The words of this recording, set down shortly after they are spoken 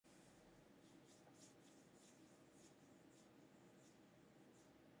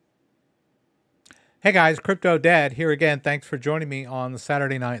Hey guys, CryptoDad here again. Thanks for joining me on the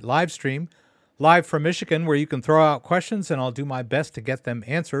Saturday night live stream, live from Michigan, where you can throw out questions and I'll do my best to get them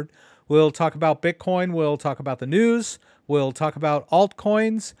answered. We'll talk about Bitcoin, we'll talk about the news, we'll talk about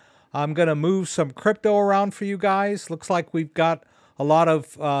altcoins. I'm going to move some crypto around for you guys. Looks like we've got a lot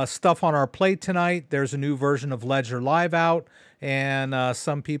of stuff on our plate tonight. There's a new version of Ledger Live out, and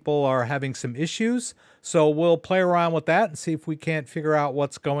some people are having some issues. So we'll play around with that and see if we can't figure out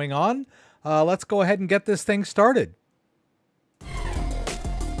what's going on. Let's go ahead and get this thing started.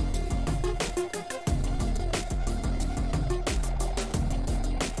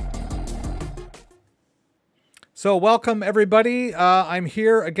 So welcome everybody. I'm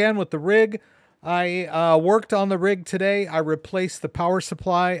here again with the rig. I worked on the rig today. I replaced the power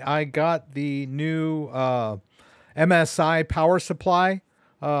supply. I got the new MSI power supply.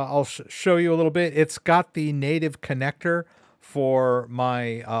 I'll show you a little bit. It's got the native connector for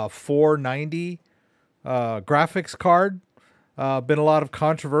my 490 graphics card. Been a lot of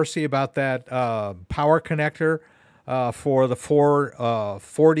controversy about that power connector for the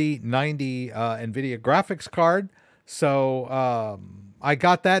 4090 NVIDIA graphics card. So I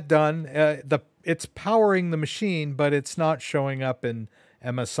got that done. It's powering the machine, but it's not showing up in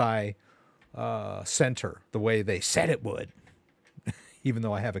MSI Center the way they said it would, even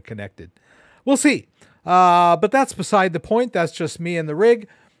though I have it connected. We'll see. But that's beside the point. That's just me and the rig.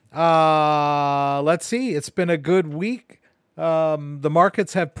 Let's see. It's been a good week. The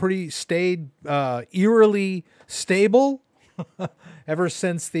markets have stayed eerily stable ever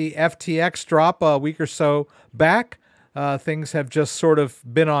since the FTX drop a week or so back. Things have just sort of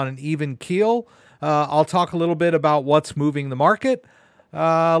been on an even keel. I'll talk a little bit about what's moving the market.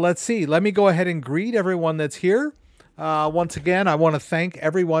 Let's see. Let me go ahead and greet everyone that's here. Once again, I want to thank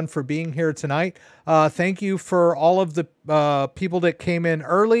everyone for being here tonight. Thank you for all of the people that came in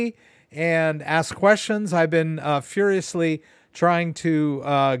early and asked questions. I've been furiously trying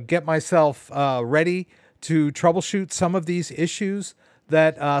to get myself ready to troubleshoot some of these issues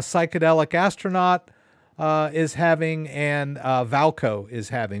that Psychedelic Astronaut is having and Valco is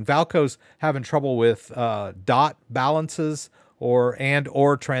having. Valco's having trouble with dot balances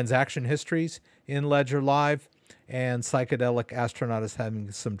or transaction histories in Ledger Live. And Psychedelic Astronaut is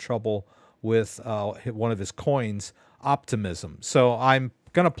having some trouble with one of his coins, Optimism. So I'm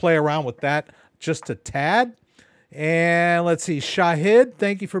going to play around with that just a tad. And let's see, Shahid,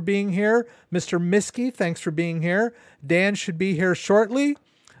 thank you for being here. Mr. Miski, thanks for being here. Dan should be here shortly.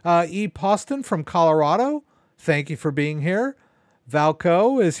 E. Poston from Colorado, thank you for being here.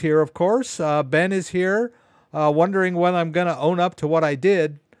 Valco is here, of course. Ben is here, wondering when I'm going to own up to what I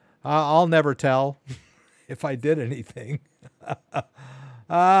did. I'll never tell. If I did anything.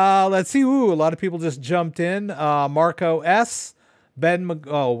 Let's see. Ooh, a lot of people just jumped in. Marco S. Ben.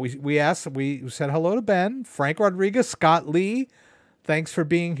 We said hello to Ben. Frank Rodriguez. Scott Lee. Thanks for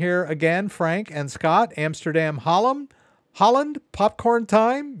being here again, Frank and Scott. Amsterdam, Holland. Popcorn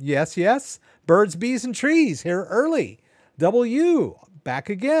time. Yes, yes. Birds, bees, and trees here early. W. Back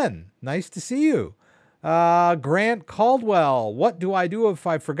again. Nice to see you. Grant Caldwell. What do I do if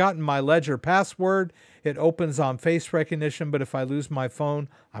I've forgotten my Ledger password? It opens on face recognition, but if I lose my phone,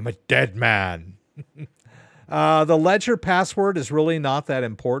 I'm a dead man. The Ledger password is really not that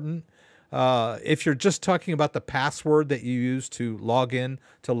important. If you're just talking about the password that you use to log in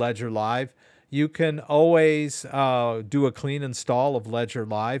to Ledger Live, you can always do a clean install of Ledger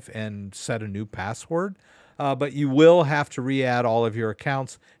Live and set a new password. But you will have to re-add all of your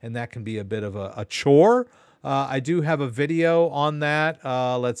accounts, and that can be a bit of a chore. I do have a video on that.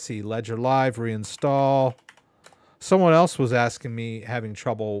 Let's see, Ledger Live, reinstall. Someone else was asking me, having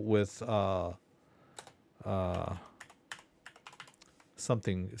trouble with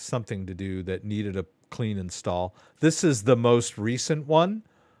something to do that needed a clean install. This is the most recent one.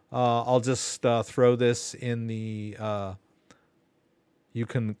 I'll just throw this in the... you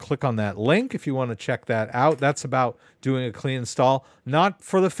can click on that link if you want to check that out. That's about doing a clean install. Not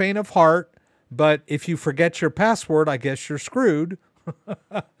for the faint of heart, but if you forget your password, I guess you're screwed.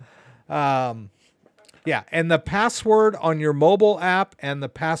 Yeah, and the password on your mobile app and the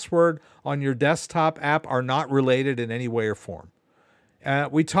password on your desktop app are not related in any way or form.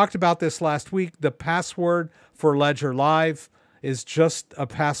 We talked about this last week. The password for Ledger Live is just a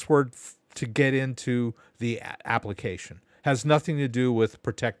password to get into the application. Has nothing to do with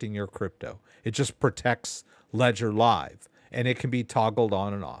protecting your crypto. It just protects Ledger Live, and it can be toggled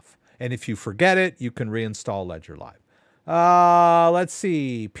on and off. And if you forget it, you can reinstall Ledger Live. Let's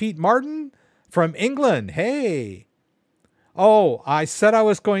see. Pete Martin from England. Hey. Oh, I said I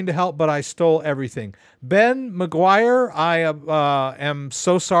was going to help, but I stole everything. Ben McGuire, I am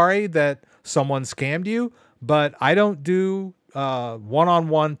so sorry that someone scammed you, but I don't do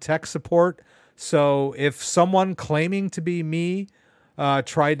one-on-one tech support. So if someone claiming to be me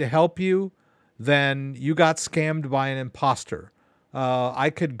tried to help you, then you got scammed by an imposter. I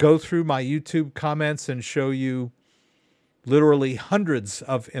could go through my YouTube comments and show you literally hundreds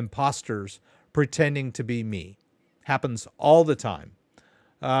of imposters pretending to be me. Happens all the time.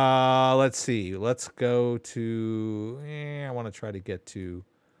 Let's see. Let's go to... I want to try to get to...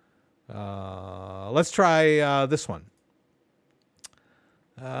 let's try this one.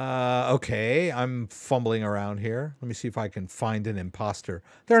 Okay, I'm fumbling around here. Let me see if I can find an imposter.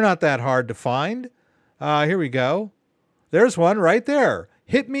 They're not that hard to find. Here we go. There's one right there.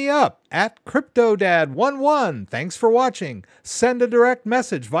 Hit me up at CryptoDad11. Thanks for watching. Send a direct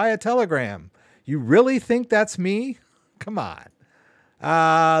message via Telegram. You really think that's me? Come on.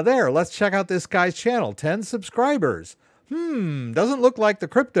 There, let's check out this guy's channel. 10 subscribers. Doesn't look like the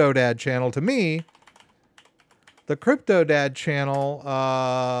CryptoDad channel to me. The CryptoDad channel,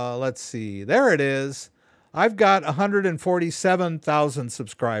 let's see. There it is. I've got 147,000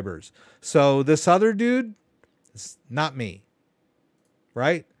 subscribers. So this other dude is not me,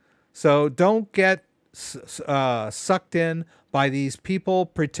 right? So don't get sucked in by these people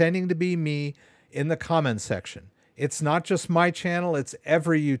pretending to be me in the comments section. It's not just my channel. It's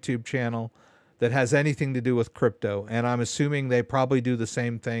every YouTube channel that has anything to do with crypto. And I'm assuming they probably do the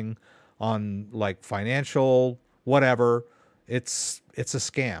same thing on like financial, whatever. It's a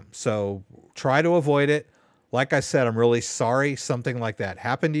scam. So try to avoid it. Like I said, I'm really sorry something like that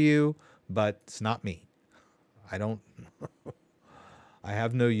happened to you, but it's not me. I don't, I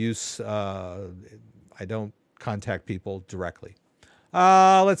have no use. I don't contact people directly.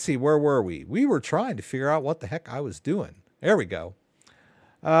 Let's see, where were we? We were trying to figure out what the heck I was doing. There we go.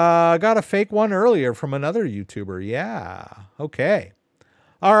 Got a fake one earlier from another YouTuber. Yeah. Okay.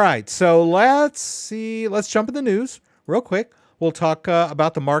 All right. So let's see. Let's jump in the news real quick. We'll talk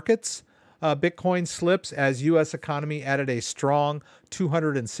about the markets. Bitcoin slips as U.S. economy added a strong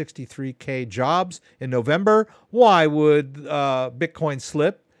 263K jobs in November. Why would Bitcoin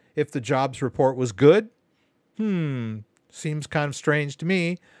slip if the jobs report was good? Seems kind of strange to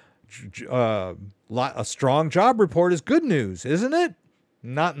me. A strong job report is good news, isn't it?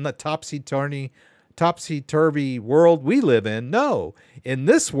 Not in the topsy-turvy world we live in. No, in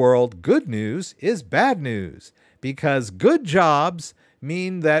this world, good news is bad news because good jobs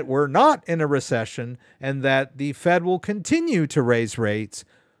mean that we're not in a recession and that the Fed will continue to raise rates,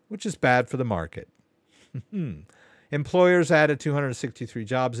 which is bad for the market. Employers added 263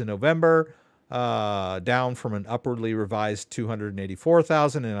 jobs in November, down from an upwardly revised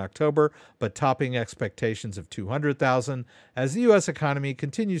 284,000 in October, but topping expectations of 200,000 as the U.S. economy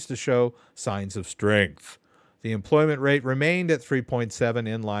continues to show signs of strength. The employment rate remained at 3.7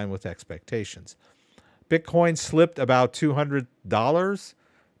 in line with expectations. Bitcoin slipped about $200.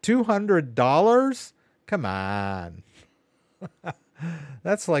 $200? Come on.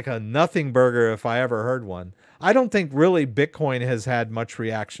 That's like a nothing burger if I ever heard one. I don't think really Bitcoin has had much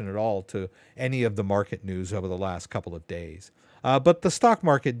reaction at all to any of the market news over the last couple of days. But the stock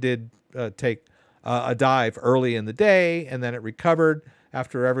market did take a dive early in the day, and then it recovered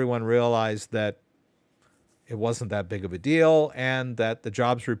after everyone realized that it wasn't that big of a deal and that the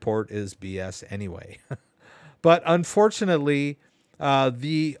jobs report is BS anyway. But unfortunately,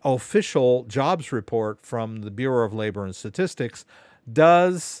 the official jobs report from the Bureau of Labor and Statistics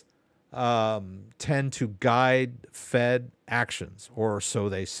does tend to guide Fed actions, or so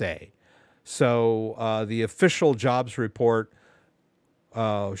they say. So the official jobs report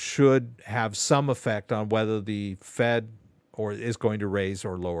should have some effect on whether the Fed is going to raise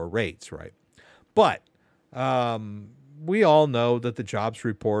or lower rates, right? But we all know that the jobs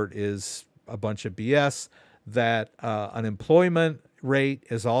report is a bunch of BS, that unemployment rate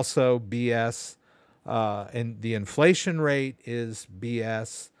is also BS, and the inflation rate is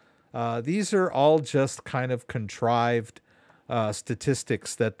BS. These are all just kind of contrived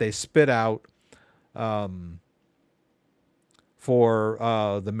statistics that they spit out for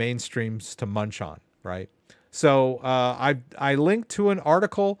the mainstreams to munch on, right? So I linked to an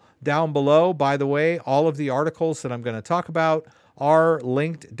article down below. By the way, all of the articles that I'm going to talk about are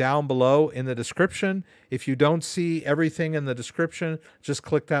linked down below in the description. If you don't see everything in the description, just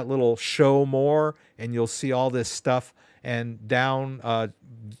click that little show more and you'll see all this stuff. And down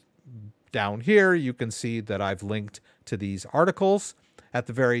here, you can see that I've linked to these articles. At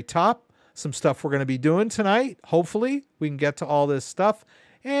the very top, some stuff we're going to be doing tonight. Hopefully, we can get to all this stuff.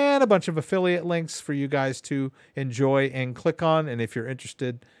 And a bunch of affiliate links for you guys to enjoy and click on. And if you're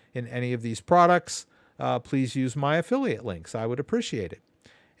interested in any of these products, please use my affiliate links. I would appreciate it.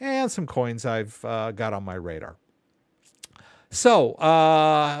 and some coins I've got on my radar.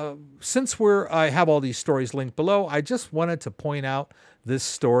 So, since I have all these stories linked below, I just wanted to point out this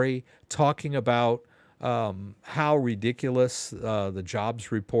story talking about how ridiculous the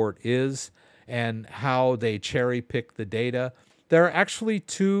jobs report is and how they cherry pick the data. There are actually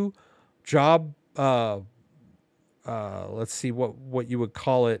two job, let's see what you would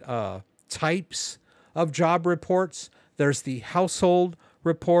call it, types of job reports. There's the household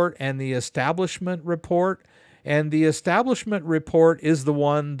report and the establishment report. And the establishment report is the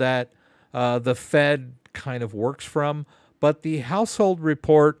one that the Fed kind of works from. But the household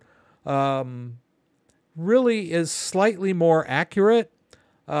report really is slightly more accurate.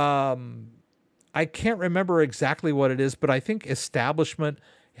 I can't remember exactly what it is, but I think establishment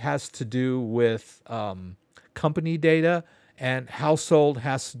has to do with company data, and household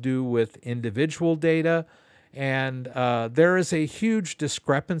has to do with individual data. And there is a huge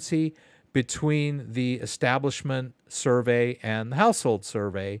discrepancy between the establishment survey and the household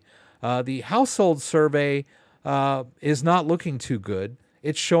survey. The household survey is not looking too good.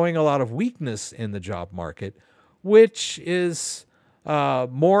 It's showing a lot of weakness in the job market, which is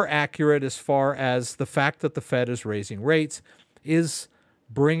more accurate as far as the fact that the Fed is raising rates is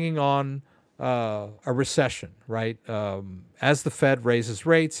bringing on a recession, right? As the Fed raises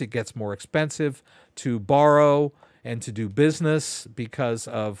rates, it gets more expensive to borrow and to do business because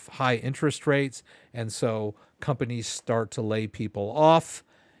of high interest rates. And so companies start to lay people off,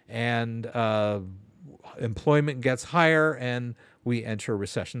 and employment gets higher, and we enter a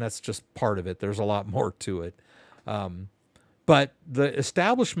recession. That's just part of it. There's a lot more to it. But the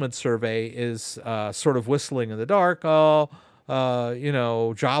establishment survey is sort of whistling in the dark. Oh, you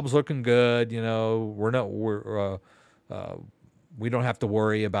know, jobs looking good. You know, we don't have to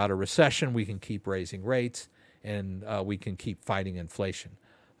worry about a recession. We can keep raising rates, and we can keep fighting inflation.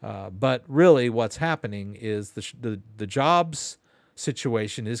 But really what's happening is the jobs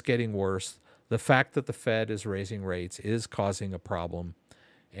situation is getting worse. The fact that the Fed is raising rates is causing a problem,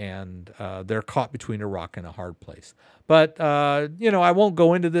 and they're caught between a rock and a hard place. But, you know, I won't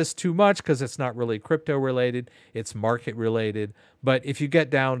go into this too much because it's not really crypto related. It's market related. But if you get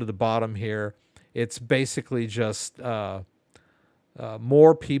down to the bottom here, it's basically just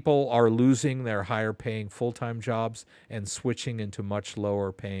more people are losing their higher paying full-time jobs and switching into much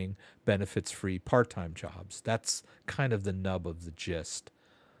lower paying benefits-free part-time jobs. That's kind of the nub of the gist.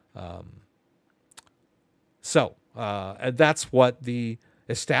 So that's what the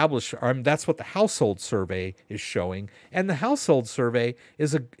that's what the household survey is showing. And the household survey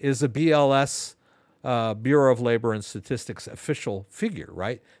is a BLS, Bureau of Labor and Statistics official figure,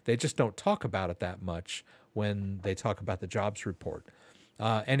 right? They just don't talk about it that much when they talk about the jobs report.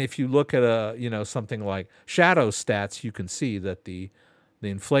 And if you look at something like shadow stats, you can see that the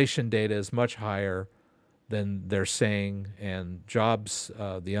inflation data is much higher than they're saying, and jobs,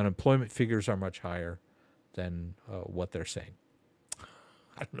 the unemployment figures are much higher than what they're saying.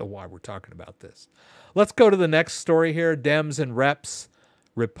 I don't know why we're talking about this. Let's go to the next story here. Dems and reps,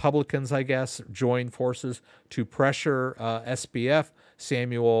 Republicans, I guess, join forces to pressure SBF,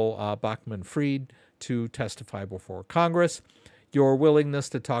 Samuel Bachman-Fried, to testify before Congress. Your willingness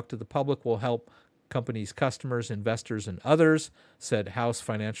to talk to the public will help companies, customers, investors, and others, said House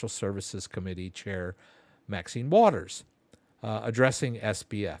Financial Services Committee Chair Maxine Waters, addressing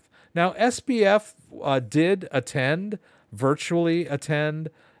SBF. Now, SBF did virtually attend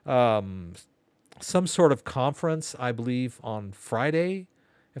some sort of conference, I believe, on Friday,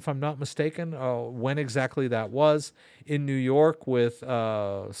 if I'm not mistaken. When exactly that was, in New York with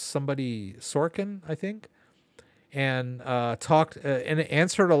somebody, Sorkin, I think, and talked and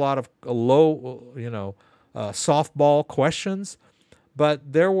answered a lot of softball questions.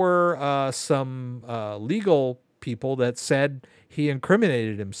 But there were some legal people that said he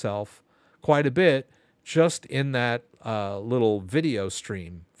incriminated himself quite a bit just in that little video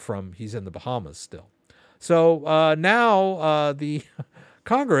stream from, he's in the Bahamas still. So now the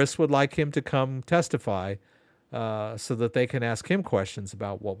Congress would like him to come testify so that they can ask him questions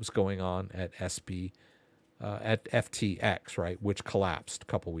about what was going on at FTX, right, which collapsed a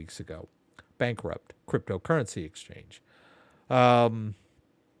couple weeks ago. Bankrupt cryptocurrency exchange.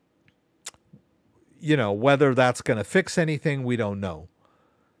 Whether that's going to fix anything, we don't know.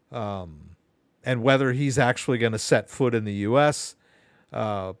 And whether he's actually going to set foot in the U.S.,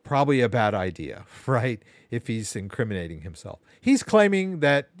 probably a bad idea, right? If he's incriminating himself. He's claiming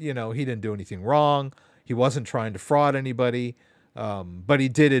that, he didn't do anything wrong. He wasn't trying to fraud anybody. But he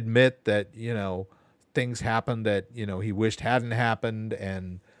did admit that, things happened that, he wished hadn't happened.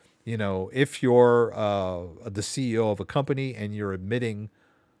 And, if you're the CEO of a company and you're admitting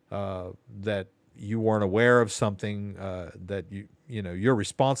that you weren't aware of something that you're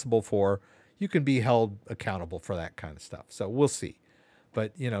responsible for, you can be held accountable for that kind of stuff. So we'll see.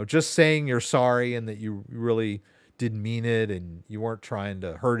 But just saying you're sorry and that you really didn't mean it and you weren't trying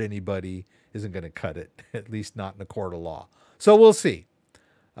to hurt anybody isn't going to cut it, at least not in a court of law. So we'll see.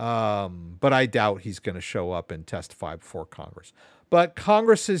 But I doubt he's going to show up and testify before Congress. But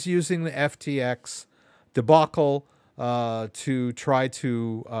Congress is using the FTX debacle to try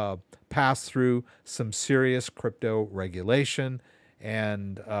to pass through some serious crypto regulation,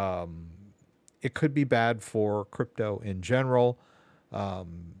 and it could be bad for crypto in general.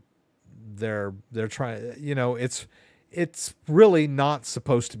 They're trying, it's really not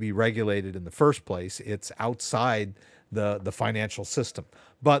supposed to be regulated in the first place. It's outside the financial system.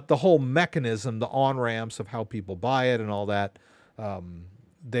 But the whole mechanism, the on-ramps of how people buy it and all that,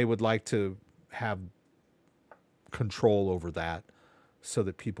 they would like to have control over that so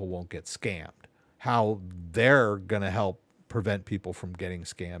that people won't get scammed. How they're going to help prevent people from getting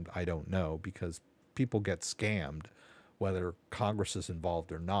scammed, I don't know, because people get scammed whether Congress is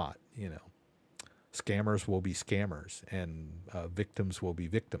involved or not. Scammers will be scammers, and victims will be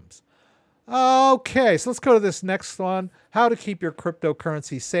victims. Okay, so let's go to this next one. How to keep your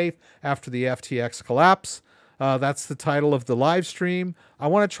cryptocurrency safe after the FTX collapse. That's the title of the live stream. I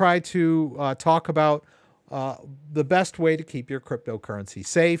want to try to talk about the best way to keep your cryptocurrency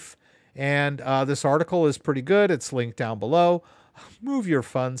safe. And this article is pretty good. It's linked down below. Move your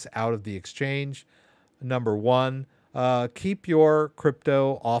funds out of the exchange. Number one, keep your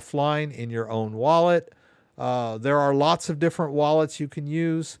crypto offline in your own wallet. There are lots of different wallets you can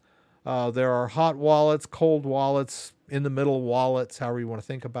use. There are hot wallets, cold wallets, in the middle wallets, however you want to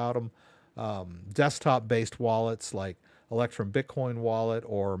think about them. Desktop-based wallets like Electrum Bitcoin Wallet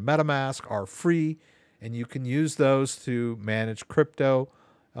or MetaMask are free, and you can use those to manage crypto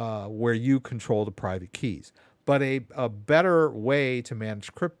where you control the private keys. But a better way to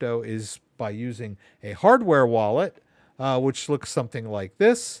manage crypto is by using a hardware wallet, which looks something like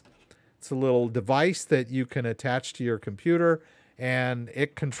this. It's a little device that you can attach to your computer, and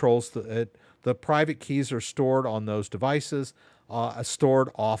it controls the private keys are stored on those devices, stored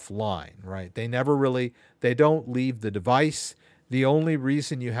offline, right? They don't leave the device. The only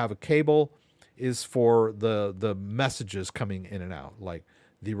reason you have a cable is for the messages coming in and out, like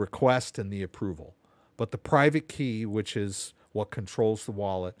the request and the approval. But the private key, which is what controls the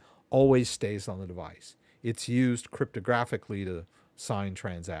wallet, always stays on the device. It's used cryptographically to sign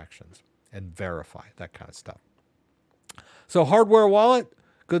transactions and verify, that kind of stuff. So hardware wallet,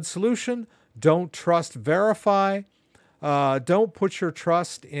 good solution. Don't trust verify. Don't put your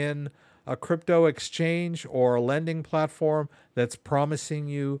trust in a crypto exchange or a lending platform that's promising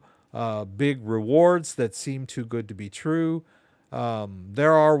you big rewards that seem too good to be true.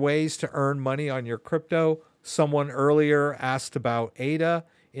 There are ways to earn money on your crypto. Someone earlier asked about ADA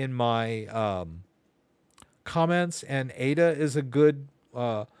in my comments, and ADA is a good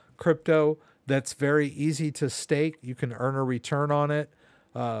crypto that's very easy to stake. You can earn a return on it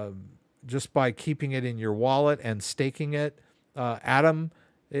just by keeping it in your wallet and staking it. Atom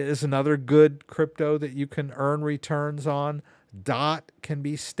is another good crypto that you can earn returns on. DOT can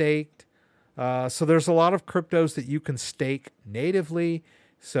be staked. So there's a lot of cryptos that you can stake natively.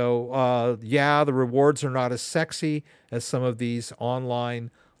 So yeah, the rewards are not as sexy as some of these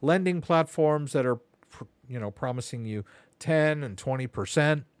online lending platforms that are, promising you 10 and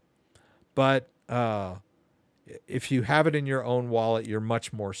 20%. But if you have it in your own wallet, you're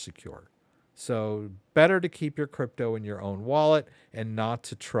much more secure. So better to keep your crypto in your own wallet and not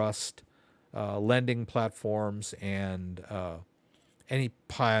to trust lending platforms and any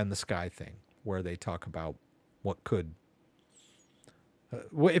pie in the sky thing where they talk about what could.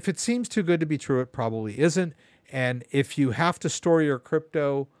 If it seems too good to be true, it probably isn't. And if you have to store your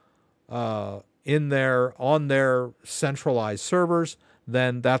crypto on their centralized servers,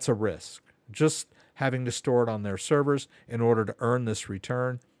 then that's a risk. Just having to store it on their servers in order to earn this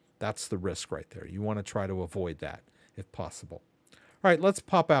return, that's the risk right there. You want to try to avoid that if possible. All right, let's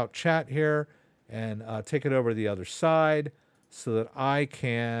pop out chat here and take it over to the other side so that I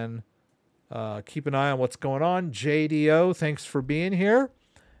can keep an eye on what's going on. JDO, thanks for being here.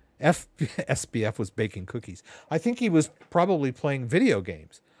 SBF was baking cookies. I think he was probably playing video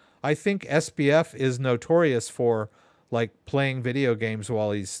games. I think SBF is notorious for like playing video games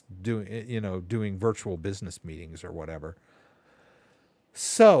while he's doing virtual business meetings or whatever.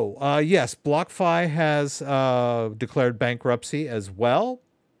 So yes, BlockFi has declared bankruptcy as well.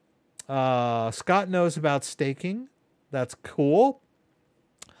 Scott knows about staking. That's cool.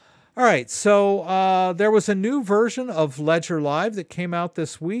 All right, so there was a new version of Ledger Live that came out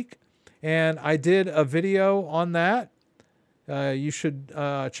this week, and I did a video on that. You should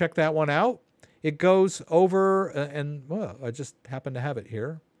check that one out. It goes over, and well, I just happen to have it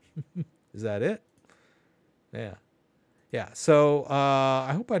here. Is that it? Yeah. Yeah, so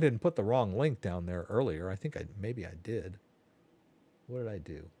I hope I didn't put the wrong link down there earlier. I think maybe I did. What did I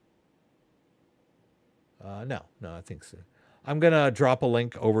do? No, I think so. I'm going to drop a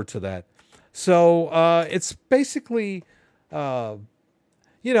link over to that. So it's basically,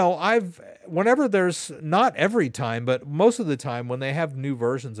 you know, whenever there's, not every time, but most of the time when they have new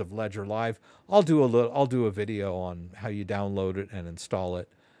versions of Ledger Live, I'll do a video on how you download it and install it.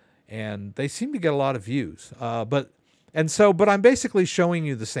 And they seem to get a lot of views. But I'm basically showing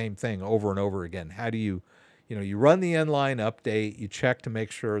you the same thing over and over again. How do you run the inline update, you check to make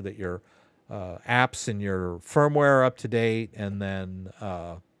sure that your apps and your firmware are up to date, and then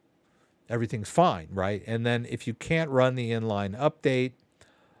everything's fine, right? And then if you can't run the inline update,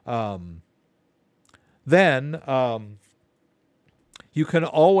 then you can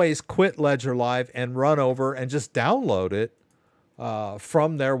always quit Ledger Live and run over and just download it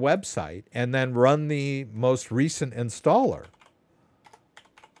from their website and then run the most recent installer.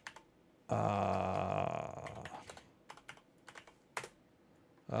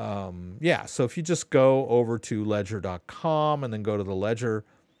 Yeah, so if you just go over to ledger.com and then go to the Ledger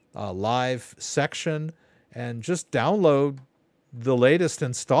Live section and just download the latest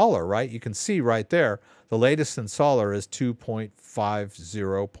installer, right? You can see right there, the latest installer is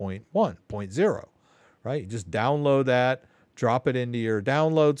 2.50.1.0, right? You just download that, drop it into your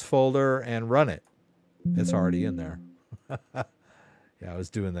downloads folder, and run it. It's already in there. Yeah, I was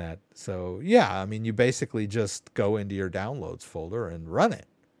doing that. So, yeah, I mean, you basically just go into your downloads folder and run it.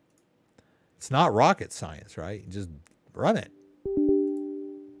 It's not rocket science, right? You just run it.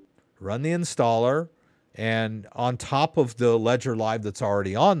 Run the installer, and on top of the Ledger Live that's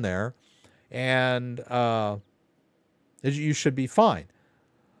already on there, and you should be fine.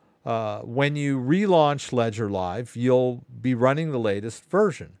 When you relaunch Ledger Live, you'll be running the latest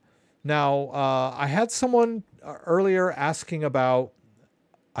version. Now, I had someone earlier asking about,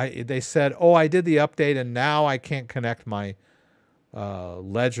 they said, oh, I did the update and now I can't connect my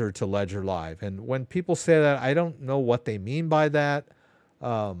Ledger to Ledger Live. And when people say that, I don't know what they mean by that.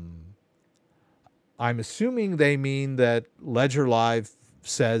 I'm assuming they mean that Ledger Live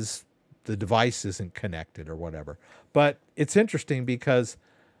says the device isn't connected or whatever. But it's interesting because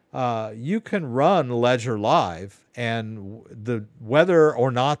you can run Ledger Live, and whether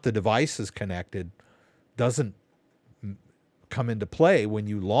or not the device is connected doesn't come into play when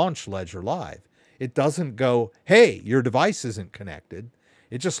you launch Ledger Live. It doesn't go, hey, your device isn't connected.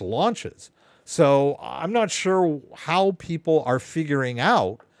 It just launches. So I'm not sure how people are figuring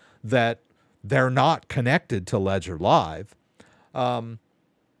out that they're not connected to Ledger Live.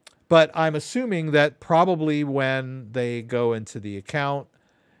 But I'm assuming that probably when they go into the account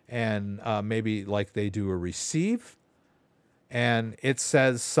and maybe like they do a receive, and it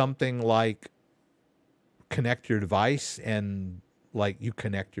says something like connect your device, and like you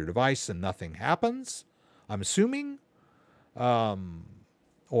connect your device and nothing happens, I'm assuming.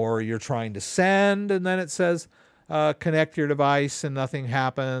 Or you're trying to send and then it says connect your device and nothing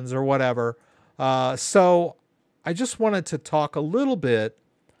happens or whatever. So I just wanted to talk a little bit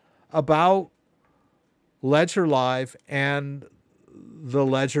about Ledger Live and the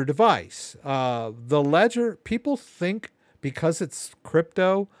Ledger device. The Ledger, people think because it's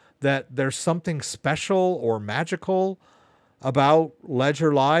crypto that there's something special or magical about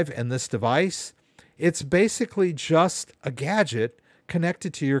Ledger Live and this device. It's basically just a gadget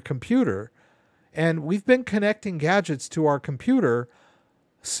connected to your computer. And we've been connecting gadgets to our computer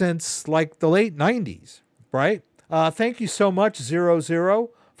since like the late 90s, right? Thank you so much, 00,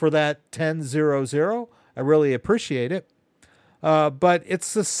 for that 1000. I really appreciate it. But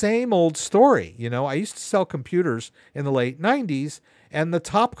it's the same old story. You know, I used to sell computers in the late 90s, and the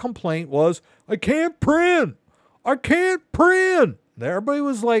top complaint was, I can't print. I can't print. Everybody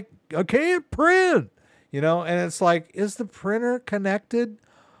was like, I can't print. You know, and it's like, is the printer connected?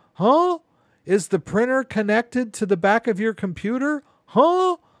 Huh? Is the printer connected to the back of your computer?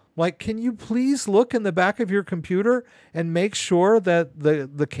 Huh? Like, can you please look in the back of your computer and make sure that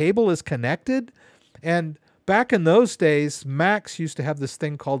the cable is connected? And back in those days, Macs used to have this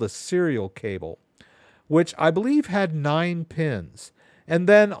thing called a serial cable, which I believe had 9 pins. And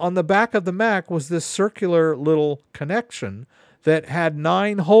then on the back of the Mac was this circular little connection that had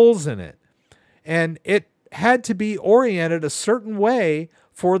 9 holes in it. And it had to be oriented a certain way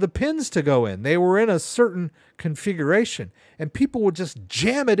for the pins to go in. They were in a certain configuration, and people would just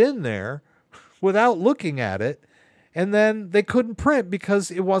jam it in there without looking at it, and then they couldn't print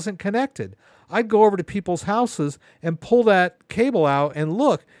because it wasn't connected. I'd go over to people's houses and pull that cable out and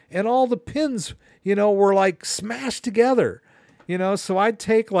look, and all the pins, you know, were like smashed together. You know, so I'd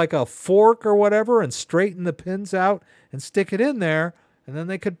take like a fork or whatever and straighten the pins out and stick it in there, and then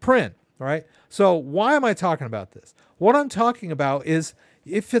they could print, right? So why am I talking about this? What I'm talking about is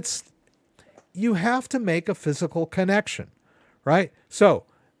you have to make a physical connection, right? So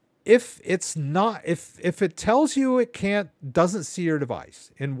if it tells you it doesn't see your device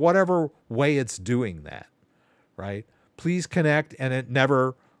in whatever way it's doing that, right? Please connect, and it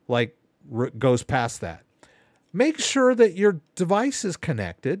never like goes past that. Make sure that your device is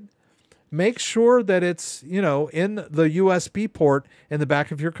connected. Make sure that it's, you know, in the USB port in the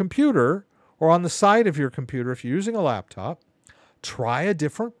back of your computer or on the side of your computer if you're using a laptop. Try a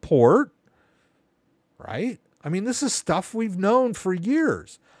different port, right? I mean, this is stuff we've known for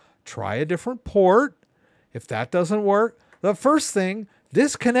years. Try a different port. If that doesn't work, the first thing,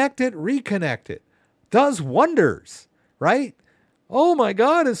 disconnect it, reconnect it. Does wonders, right? Oh my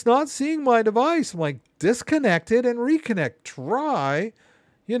God, it's not seeing my device. I'm like, disconnect it and reconnect. Try,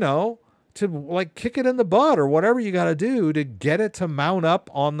 you know, to like kick it in the butt or whatever you got to do to get it to mount up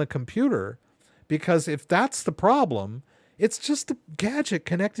on the computer. Because if that's the problem, it's just a gadget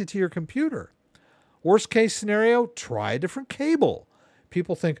connected to your computer. Worst case scenario, try a different cable.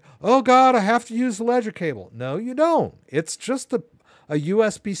 People think, oh God, I have to use the ledger cable. No, you don't. It's just a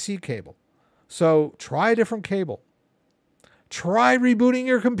USB-C cable. So try a different cable. Try rebooting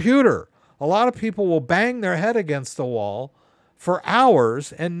your computer. A lot of people will bang their head against the wall for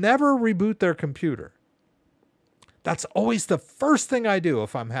hours and never reboot their computer. That's always the first thing I do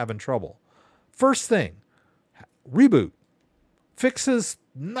if I'm having trouble. First thing, reboot. Fixes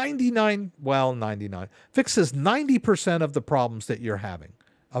 99, fixes 90% of the problems that you're having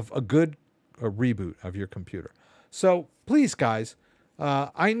of a good reboot of your computer. So please, guys,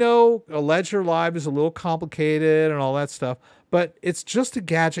 I know a Ledger Live is a little complicated and all that stuff, but it's just a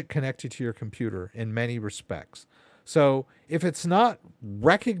gadget connected to your computer in many respects. So if it's not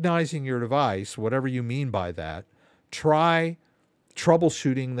recognizing your device, whatever you mean by that, try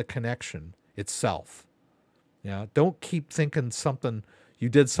troubleshooting the connection itself. Yeah, don't keep thinking you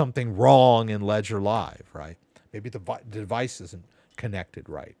did something wrong in Ledger Live, right? Maybe the device isn't connected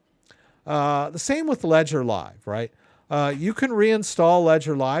right. The same with Ledger Live, right? You can reinstall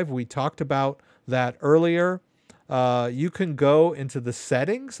Ledger Live. We talked about that earlier. You can go into the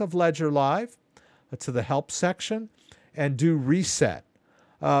settings of Ledger Live, to the help section, and do reset.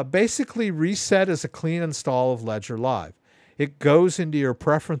 Basically, reset is a clean install of Ledger Live. It goes into your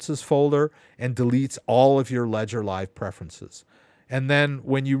preferences folder and deletes all of your Ledger Live preferences. And then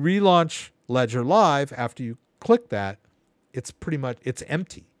when you relaunch Ledger Live, after you click that, it's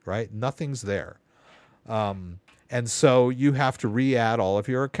empty, right? Nothing's there. And so you have to re-add all of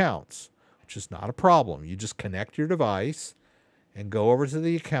your accounts, which is not a problem. You just connect your device and go over to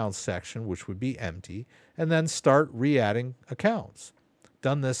the accounts section, which would be empty, and then start re-adding accounts.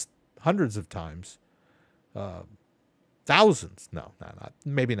 Done this hundreds of times. Thousands. No,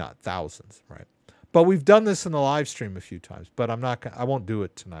 maybe not thousands, right? But we've done this in the live stream a few times, but I won't do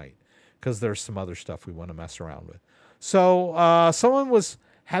it tonight because there's some other stuff we want to mess around with. So someone was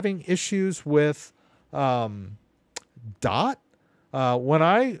having issues with Dot when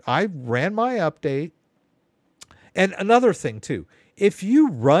I ran my update. And another thing too, if you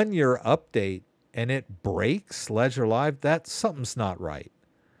run your update and it breaks Ledger Live, something's not right.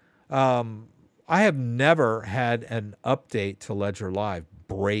 I have never had an update to Ledger Live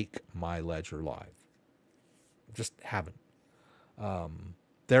break my Ledger Live. Just haven't.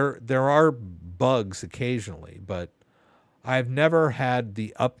 There are bugs occasionally, but I've never had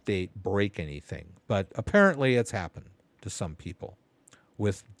the update break anything. But apparently it's happened to some people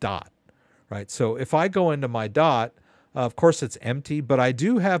with Dot, right? So if I go into my Dot, of course it's empty, but I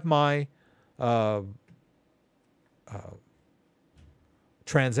do have my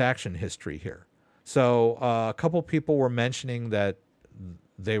transaction history here. So a couple people were mentioning that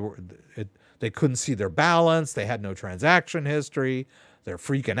they couldn't see their balance. They had no transaction history. They're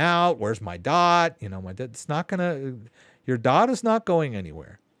freaking out. Where's my Dot? You know, your Dot is not going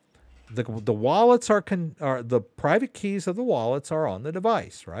anywhere. The wallets are the private keys of the wallets are on the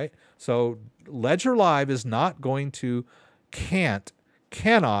device, right? So Ledger Live is not going to, cannot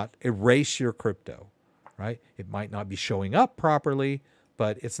erase your crypto, right? It might not be showing up properly,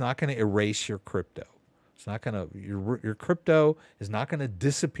 but it's not going to erase your crypto. It's not going to, your crypto is not going to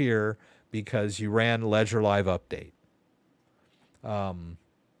disappear because you ran Ledger Live update.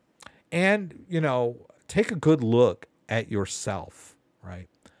 And, you know, take a good look at yourself, right?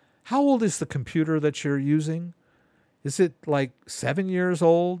 How old is the computer that you're using? Is it like 7 years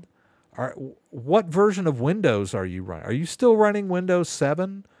old? What version of Windows are you running? Are you still running Windows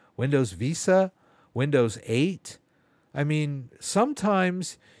 7, Windows Vista, Windows 8? I mean,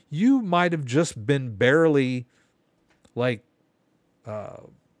 sometimes you might have just been barely like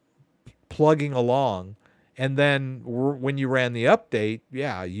plugging along. And then when you ran the update,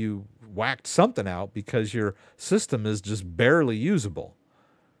 yeah, you whacked something out because your system is just barely usable,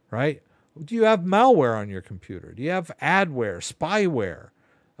 right? Do you have malware on your computer? Do you have adware, spyware,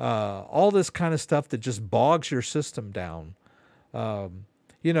 all this kind of stuff that just bogs your system down?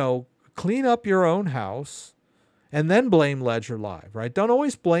 You know, clean up your own house and then blame Ledger Live, right? Don't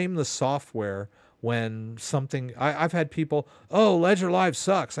always blame the software when something... I've had people, oh, Ledger Live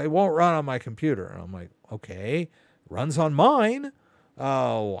sucks. I won't run on my computer. And I'm like, okay, runs on mine.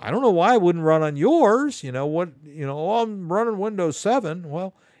 I don't know why it wouldn't run on yours. You know what? You know, oh, I'm running Windows 7.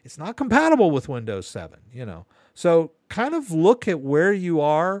 Well, it's not compatible with Windows 7, you know. So kind of look at where you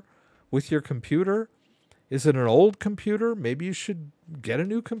are with your computer. Is it an old computer? Maybe you should get a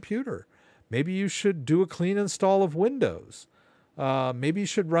new computer. Maybe you should do a clean install of Windows. Maybe you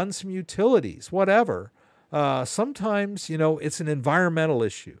should run some utilities, whatever. Sometimes, you know, it's an environmental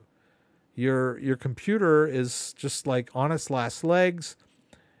issue. Your computer is just like on its last legs,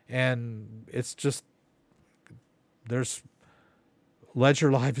 and it's just,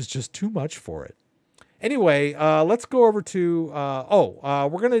 Ledger Live is just too much for it. Anyway, let's go over to,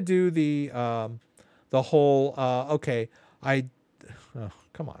 we're going to do the whole, okay,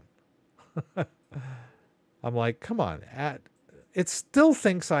 come on. I'm like, come on. It still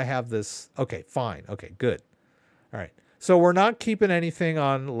thinks I have this. Okay, fine. Okay, good. All right. So we're not keeping anything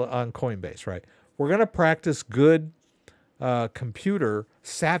on Coinbase, right? We're going to practice good computer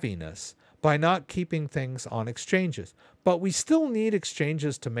savviness by not keeping things on exchanges. But we still need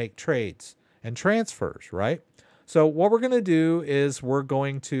exchanges to make trades and transfers, right? So what we're going to do is we're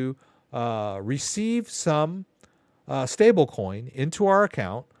going to receive some stablecoin into our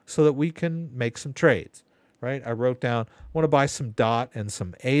account so that we can make some trades, right? I wrote down, I want to buy some DOT and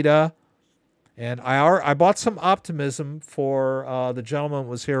some ADA. And I bought some Optimism for the gentleman who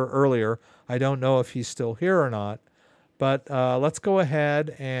was here earlier. I don't know if he's still here or not. But let's go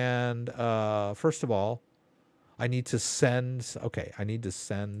ahead and, first of all, I need to send, okay, I need to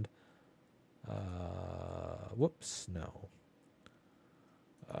send, whoops, no.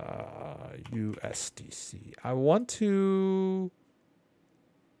 USDC. I want to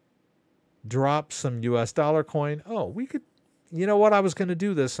drop some US dollar coin. Oh, we could, you know what? I was going to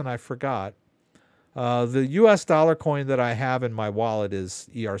do this and I forgot. The US dollar coin that I have in my wallet is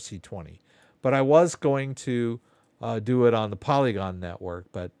ERC20. But I was going to do it on the Polygon network,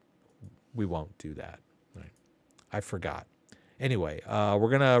 but we won't do that. Right. I forgot. Anyway, we're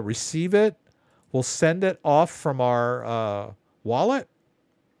going to receive it. We'll send it off from our wallet.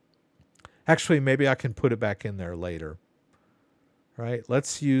 Actually, maybe I can put it back in there later. Right.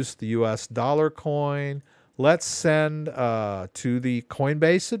 Let's use the US dollar coin. Let's send to the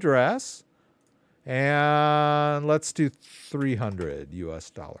Coinbase address. And let's do 300 US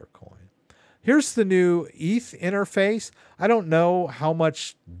dollar coin. Here's the new ETH interface. I don't know how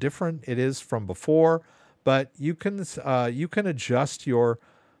much different it is from before, but you can adjust your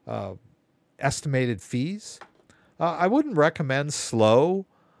estimated fees. I wouldn't recommend slow.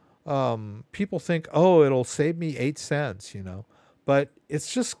 People think, oh, it'll save me 8 cents, you know, but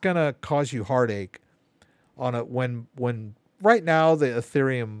it's just gonna cause you heartache on it when right now the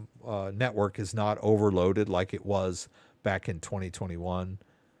Ethereum network is not overloaded like it was back in 2021,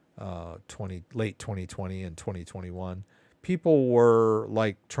 late 2020 and 2021. People were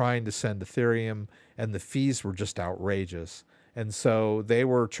like trying to send Ethereum and the fees were just outrageous. And so they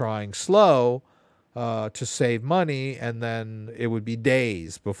were trying slow to save money, and then it would be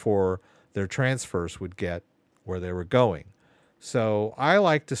days before their transfers would get where they were going. So I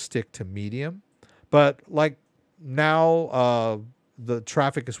like to stick to medium, but like now the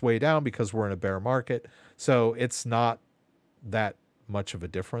traffic is way down because we're in a bear market. So it's not that much of a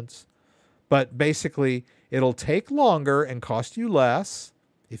difference. But basically, it'll take longer and cost you less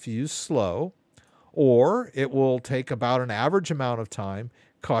if you use slow, or it will take about an average amount of time,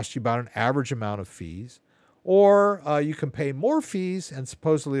 cost you about an average amount of fees, or you can pay more fees and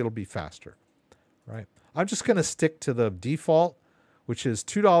supposedly it'll be faster, right? I'm just going to stick to the default, which is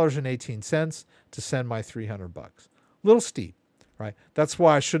 $2.18 to send my 300 bucks. A little steep, right? That's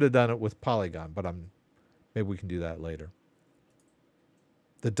why I should have done it with Polygon, but maybe we can do that later.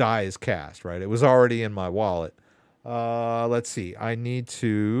 The die is cast, right? It was already in my wallet. Let's see. I need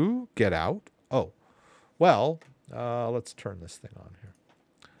to get out. Oh, well, let's turn this thing on here.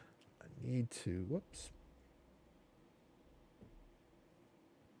 I need to, whoops.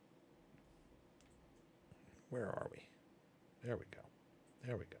 Where are we? There we go.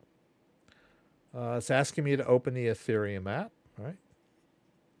 There we go. It's asking me to open the Ethereum app. All right.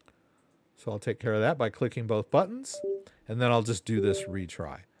 So I'll take care of that by clicking both buttons, and then I'll just do this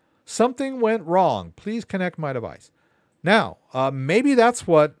retry. Something went wrong. Please connect my device. Now, maybe that's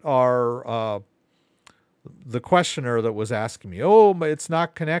what our the questioner that was asking me. Oh, but it's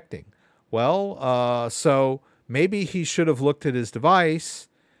not connecting. Well, so maybe he should have looked at his device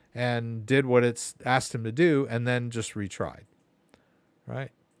and did what it's asked him to do, and then just retried.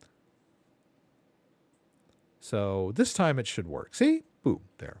 Right? So this time it should work. See? Boom,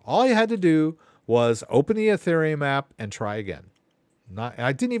 there. All you had to do was open the Ethereum app and try again.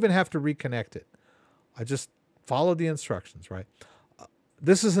 I didn't even have to reconnect it. I just followed the instructions, right?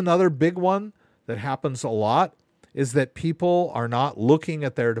 This is another big one that happens a lot, is that people are not looking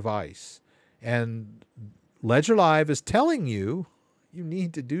at their device. And Ledger Live is telling you, you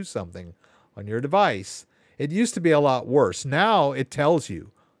need to do something on your device. It used to be a lot worse. Now it tells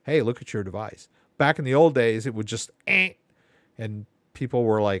you, hey, look at your device. Back in the old days, it would just, and people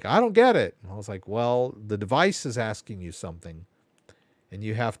were like, I don't get it. And I was like, well, the device is asking you something, and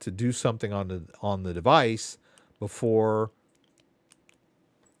you have to do something on the device before,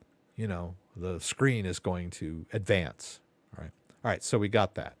 you know, the screen is going to advance. All right, so we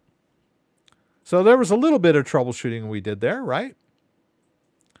got that. So there was a little bit of troubleshooting we did there, right?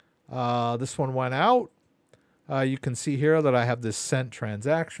 This one went out. You can see here that I have this sent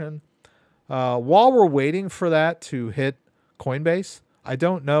transaction. While we're waiting for that to hit Coinbase, I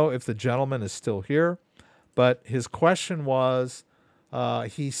don't know if the gentleman is still here, but his question was,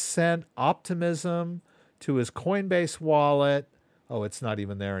 he sent Optimism to his Coinbase wallet. Oh, it's not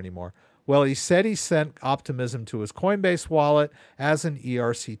even there anymore. Well, he said he sent Optimism to his Coinbase wallet as an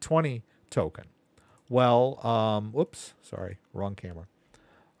ERC20 token. Well, whoops, sorry, wrong camera.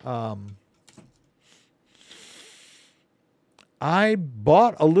 I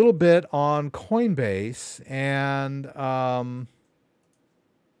bought a little bit on Coinbase, and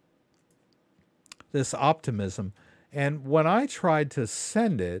this Optimism, and when I tried to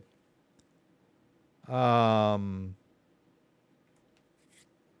send it,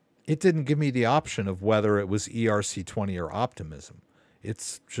 it didn't give me the option of whether it was ERC20 or Optimism.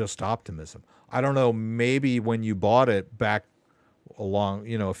 It's just Optimism. I don't know, maybe when you bought it back along,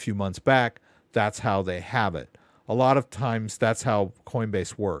 you know, a few months back, that's how they have it. A lot of times that's how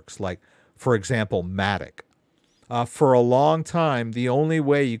Coinbase works. Like, for example, Matic. For a long time, the only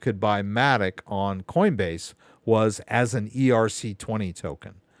way you could buy Matic on Coinbase was as an ERC20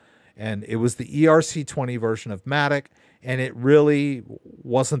 token. And it was the ERC20 version of Matic, and it really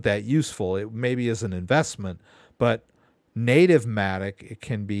wasn't that useful. It maybe is an investment, but native Matic, it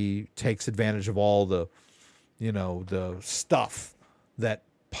can be, takes advantage of all the, you know, the stuff that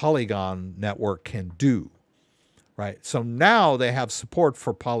Polygon network can do. Right. So now they have support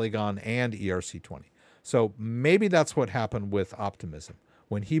for Polygon and ERC20. So maybe that's what happened with Optimism.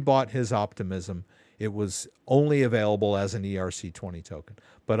 When he bought his Optimism, it was only available as an ERC20 token.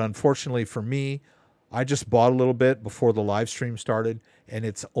 But unfortunately for me, I just bought a little bit before the live stream started, and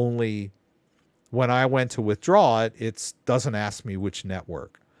it's only when I went to withdraw it, it doesn't ask me which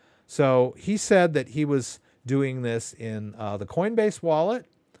network. So he said that he was doing this in the Coinbase wallet.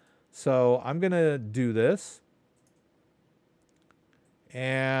 So I'm going to do this.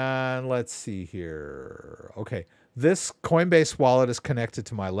 And let's see here. Okay, this Coinbase wallet is connected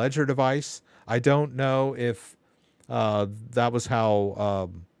to my Ledger device. I don't know if that was how,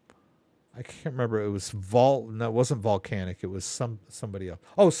 I can't remember. It was no, it wasn't Volcanic. It was somebody else.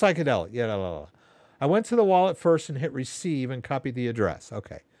 Oh, Psychedelic. Yeah, I went to the wallet first and hit receive and copied the address.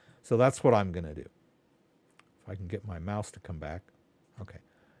 Okay, so that's what I'm going to do. If I can get my mouse to come back. Okay,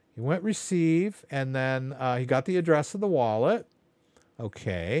 he went receive, and then he got the address of the wallet.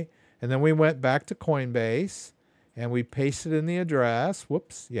 Okay, and then we went back to Coinbase, and we pasted in the address.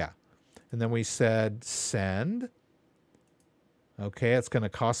 Whoops, yeah. And then we said send. Okay, it's going to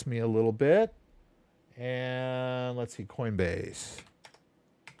cost me a little bit. And let's see, Coinbase.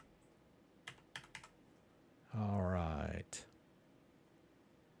 All right.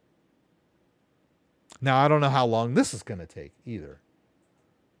 Now, I don't know how long this is going to take either.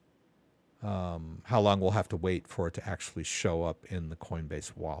 How long we'll have to wait for it to actually show up in the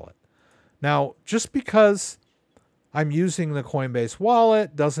Coinbase wallet. Now, just because I'm using the Coinbase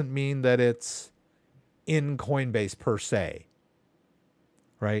wallet doesn't mean that it's in Coinbase per se,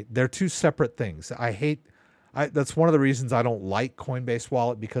 right? They're two separate things. I That's one of the reasons I don't like Coinbase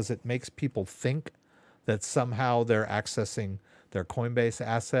Wallet, because it makes people think that somehow they're accessing their Coinbase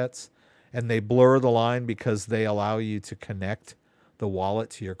assets, and they blur the line because they allow you to connect the wallet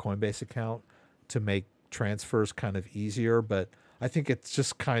to your Coinbase account to make transfers kind of easier. But I think it's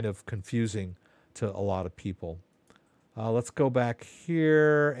just kind of confusing to a lot of people. Let's go back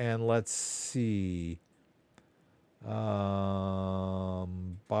here and let's see. Bobbity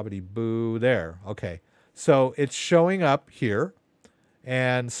boo. There. Okay. So it's showing up here.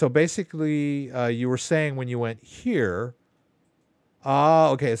 And so basically, you were saying when you went here,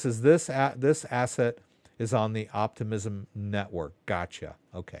 okay, it says this asset is on the Optimism network. Gotcha.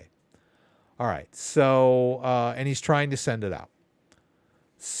 Okay. All right. So, and he's trying to send it out.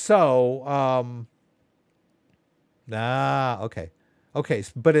 So, okay. Okay,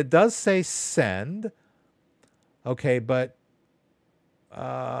 but it does say send. Okay, but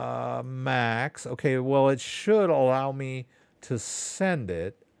max. Okay, well, it should allow me to send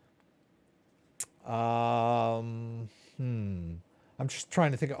it. I'm just trying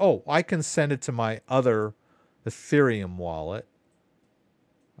to think. Oh, I can send it to my other Ethereum wallet.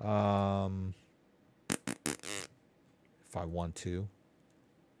 If I want to.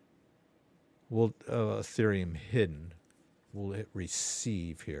 We'll Ethereum hidden. We'll hit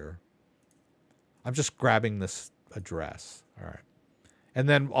receive here. I'm just grabbing this address. All right. And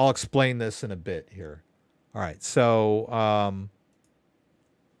then I'll explain this in a bit here. All right. So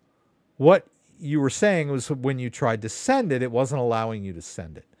what you were saying was when you tried to send it, it wasn't allowing you to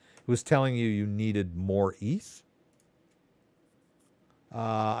send it. It was telling you you needed more ETH.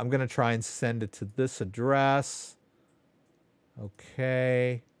 I'm going to try and send it to this address.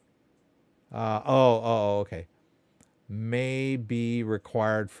 Okay. Okay. May be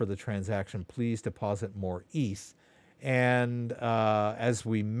required for the transaction. Please deposit more ETH. And as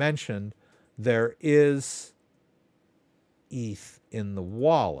we mentioned, there is ETH in the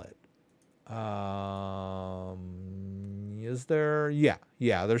wallet. Is there? Yeah.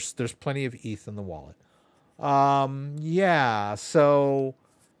 There's plenty of ETH in the wallet. Yeah. So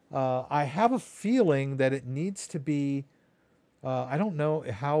I have a feeling that it needs to be. I don't know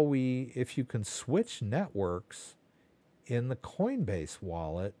if you can switch networks in the Coinbase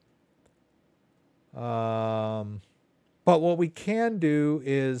wallet. But what we can do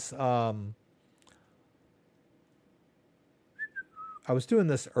is, I was doing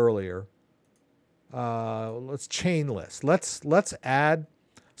this earlier. Let's chain list. Let's add.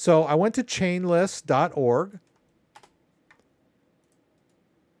 So I went to chainlist.org.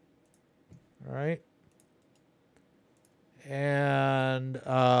 All right. And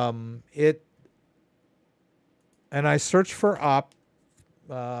and I search for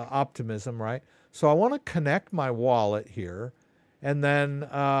Optimism, right? So I want to connect my wallet here, and then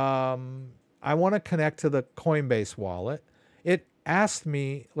I want to connect to the Coinbase wallet. It asked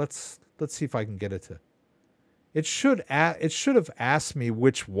me, let's see if I can get it to. It should have asked me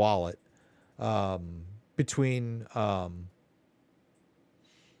which wallet between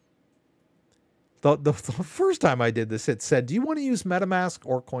the first time I did this, it said, "Do you want to use MetaMask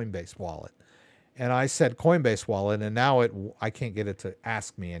or Coinbase wallet?" And I said Coinbase wallet, and now I can't get it to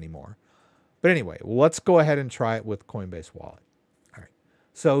ask me anymore. But anyway, let's go ahead and try it with Coinbase wallet. All right.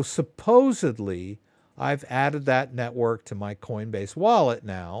 So supposedly, I've added that network to my Coinbase wallet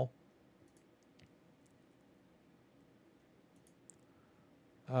now.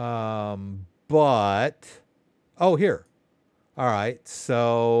 But, oh, here. All right.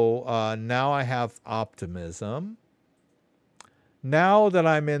 So now I have Optimism. Now that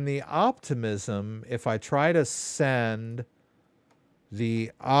I'm in the Optimism, if I try to send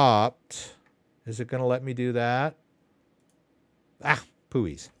the opt, is it going to let me do that? Ah,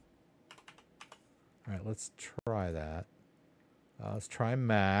 pooies. All right, let's try that. Let's try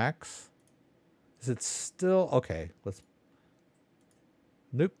max. Is it still? Okay, let's.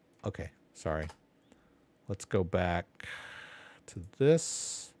 Nope. Okay, sorry. Let's go back to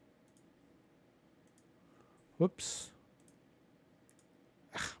this. Whoops.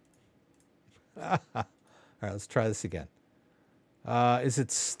 All right, let's try this again. Is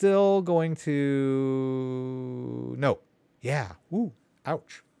it still going to? No. Yeah. Ooh.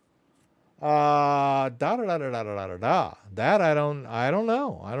 Ouch. That I don't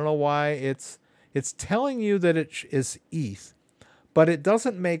know. I don't know why it's telling you that it is ETH, but it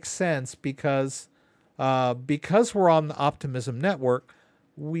doesn't make sense because we're on the Optimism network.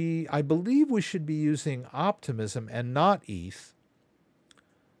 I believe we should be using Optimism and not ETH.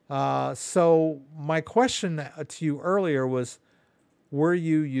 So my question to you earlier was, were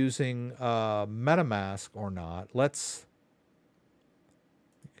you using MetaMask or not?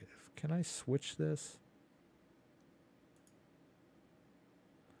 Can I switch this?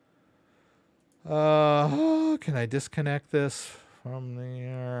 Can I disconnect this from the...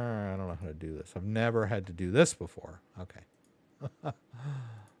 I don't know how to do this. I've never had to do this before. Okay.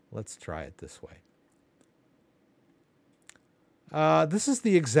 Let's try it this way. This is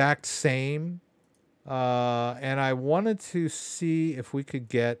the exact same. And I wanted to see if we could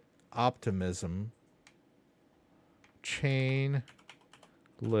get Optimism chain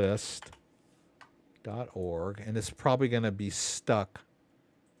list.org. And it's probably going to be stuck.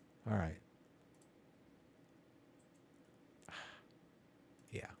 All right.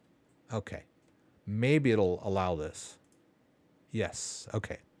 Yeah. Okay. Maybe it'll allow this. Yes.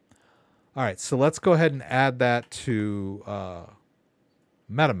 Okay. All right. So let's go ahead and add that to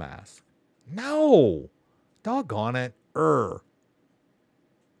MetaMask. No. Doggone it.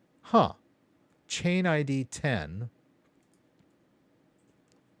 Huh. Chain ID 10.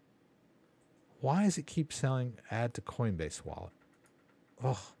 Why does it keep saying add to Coinbase wallet?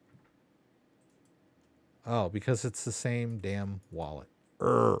 Oh, because it's the same damn wallet.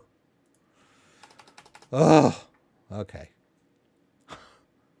 Okay.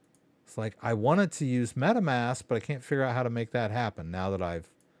 It's like I wanted to use MetaMask, but I can't figure out how to make that happen now that I've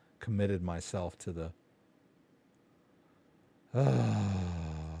committed myself to the...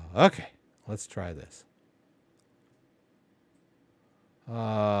 Okay, let's try this.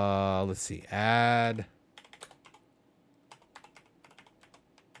 Let's see. Add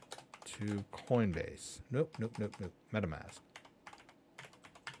to Coinbase. Nope. MetaMask.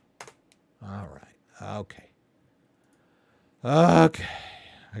 All right. Okay. I'm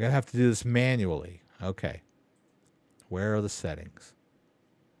going to have to do this manually. Okay. Where are the settings?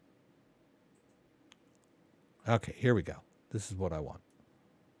 Okay, here we go. This is what I want.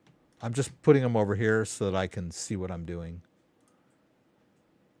 I'm just putting them over here so that I can see what I'm doing.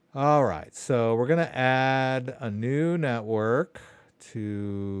 All right, so we're going to add a new network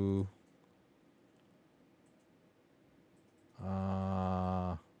to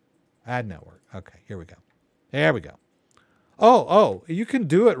add network. Okay, here we go. There we go. Oh, you can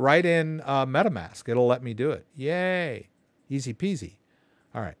do it right in MetaMask. It'll let me do it. Yay. Easy peasy.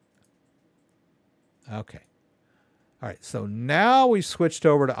 All right. Okay. All right, so now we switched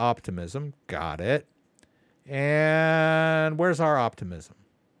over to Optimism. Got it. And where's our Optimism?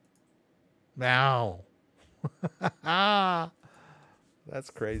 Now. That's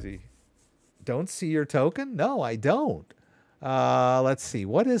crazy. Don't see your token? No, I don't. Let's see.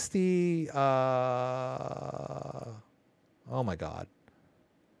 What is the... oh, my God.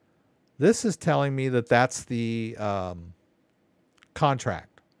 This is telling me that that's the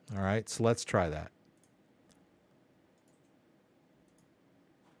contract. All right, so let's try that.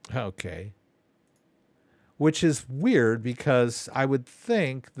 Okay. Which is weird because I would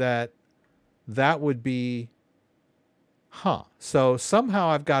think that that would be... So somehow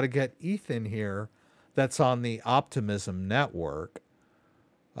I've got to get ETH in here that's on the Optimism network.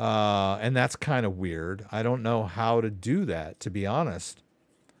 And that's kind of weird. I don't know how to do that, to be honest.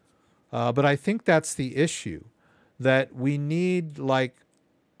 But I think that's the issue. That we need like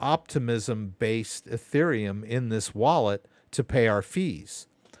Optimism-based Ethereum in this wallet to pay our fees.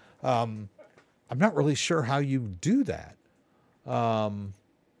 I'm not really sure how you do that.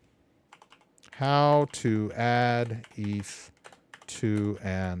 How to add ETH to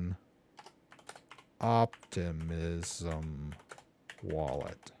an Optimism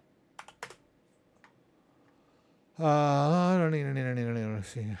wallet. I don't need.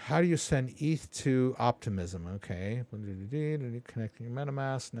 How do you send ETH to Optimism? Okay. Connecting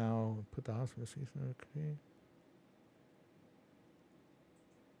MetaMask. Now put the hospital. Okay.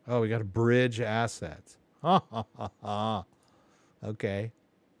 Oh, we got to bridge assets. Okay.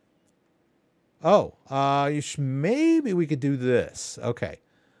 Oh, maybe we could do this. Okay.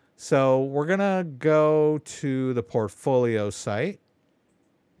 So we're going to go to the portfolio site.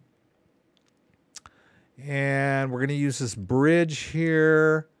 And we're going to use this bridge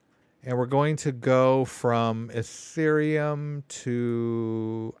here. And we're going to go from Ethereum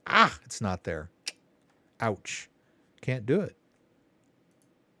to... it's not there. Ouch. Can't do it.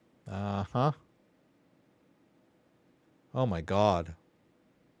 Oh my God.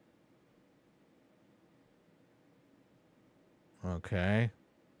 Okay.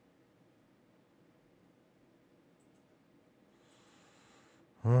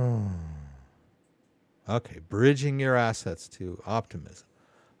 Okay, bridging your assets to Optimism.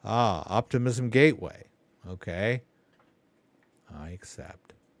 Optimism Gateway. Okay. I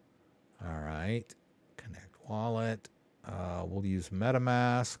accept. All right. Connect wallet. We'll use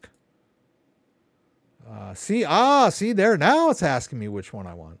MetaMask. See there. Now it's asking me which one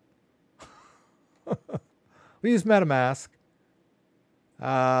I want. We use MetaMask.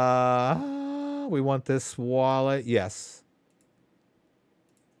 we want this wallet. Yes.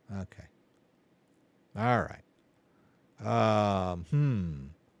 Okay. All right.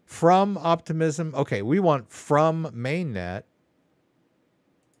 From Optimism. Okay, we want from mainnet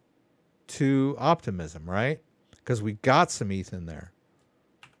to Optimism, right? Because we got some ETH in there.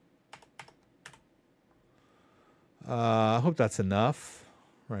 I hope that's enough.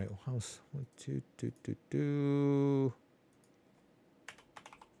 Right. How's 1, 2, 2, 2, 2.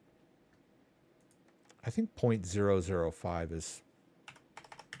 I think 0.005 is.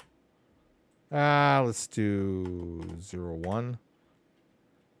 Let's do 0.1.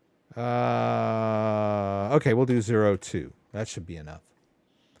 Okay, we'll do 0.2. That should be enough.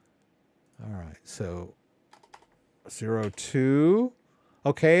 All right, so 0.2.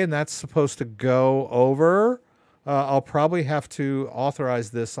 Okay, and that's supposed to go over. I'll probably have to authorize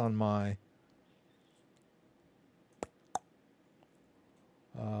this on my.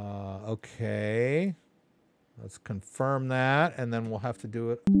 Okay. Let's confirm that, and then we'll have to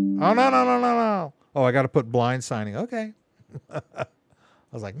do it. Oh, no. Oh, I got to put blind signing. Okay. I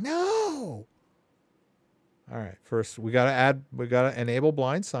was like, no. All right. First, we got to enable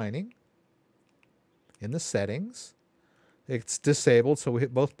blind signing in the settings. It's disabled, so we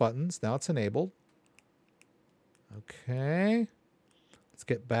hit both buttons. Now it's enabled. Okay. Let's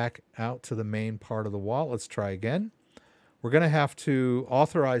get back out to the main part of the wallet. Let's try again. We're going to have to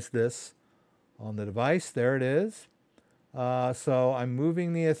authorize this on the device. There it is. So I'm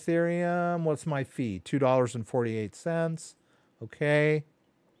moving the Ethereum. What's my fee? $2.48. Okay.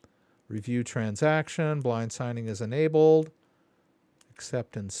 Review transaction. Blind signing is enabled.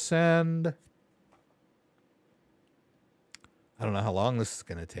 Accept and send. I don't know how long this is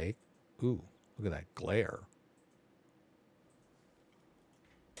going to take. Ooh, look at that glare.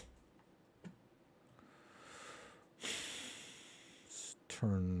 Let's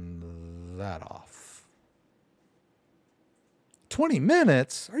turn that off. 20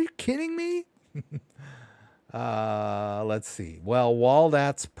 minutes? Are you kidding me? Let's see. Well, while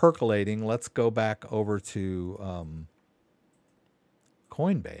that's percolating, let's go back over to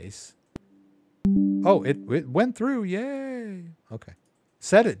Coinbase. Oh, it went through. Yay. Okay.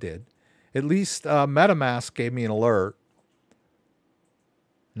 Said it did. At least MetaMask gave me an alert.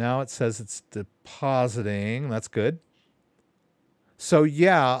 Now it says it's depositing. That's good. So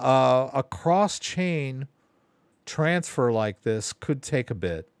yeah, a cross-chain transfer like this could take a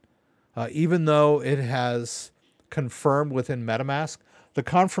bit. Even though it has confirmed within MetaMask, the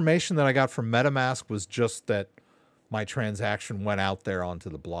confirmation that I got from MetaMask was just that my transaction went out there onto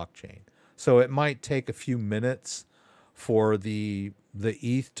the blockchain. So it might take a few minutes for the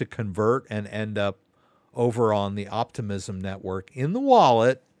ETH to convert and end up over on the Optimism network in the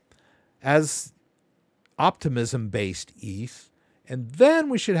wallet as Optimism-based ETH. And then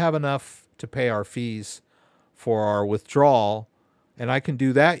we should have enough to pay our fees for our withdrawal. And I can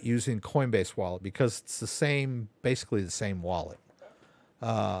do that using Coinbase wallet because it's the same, basically the same wallet.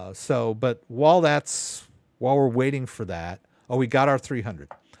 But while we're waiting for that, oh, we got our 300.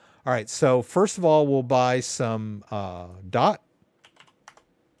 All right, so first of all, we'll buy some DOT,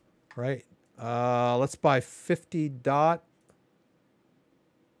 right? Let's buy 50 DOT.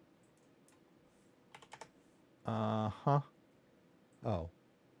 Uh-huh. Oh,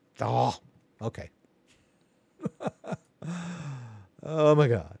 okay. Oh, my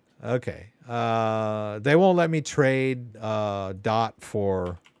God. Okay. They won't let me trade DOT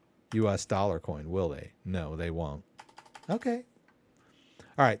for US dollar coin, will they? No, they won't. Okay.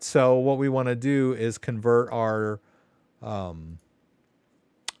 All right, so what we want to do is convert our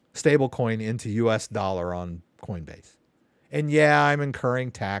stable coin into US dollar on Coinbase. And yeah, I'm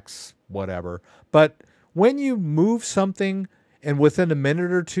incurring tax, whatever. But when you move something and within a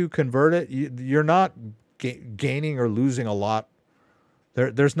minute or two convert it, you're not gaining or losing a lot.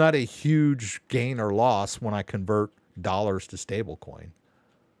 There's not a huge gain or loss when I convert dollars to stable coin.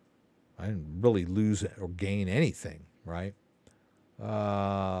 I didn't really lose or gain anything, right? No,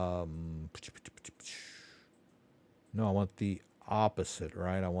 I want the opposite,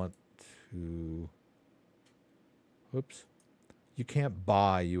 right? I want to, oops, you can't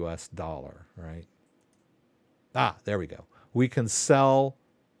buy US dollar, right? Ah, there we go. We can sell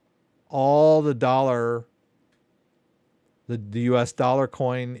all the dollar, the US dollar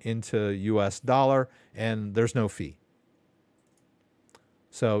coin into US dollar, and there's no fee.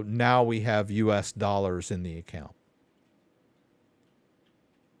 So now we have US dollars in the account.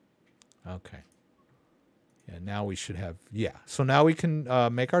 Okay. Yeah, now we should have, yeah. So now we can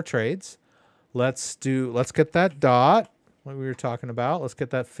make our trades. Let's get that DOT, what we were talking about. Let's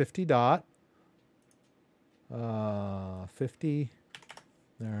get that 50 DOT. 50,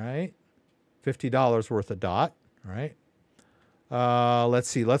 all right. $50 worth of DOT, all right? Let's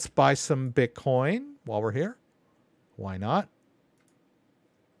see. Let's buy some Bitcoin while we're here. Why not?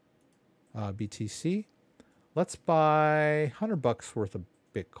 BTC. Let's buy $100 worth of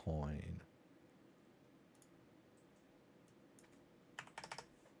Bitcoin.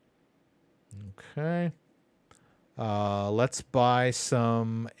 Okay. Let's buy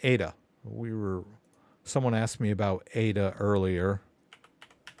some ADA. Someone asked me about ADA earlier.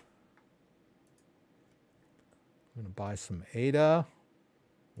 I'm going to buy some ADA.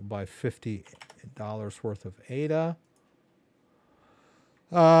 We'll buy $50 worth of ADA.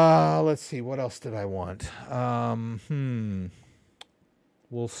 Let's see. What else did I want?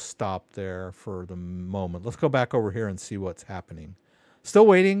 We'll stop there for the moment. Let's go back over here and see what's happening. Still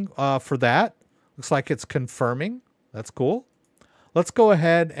waiting for that. Looks like it's confirming. That's cool. Let's go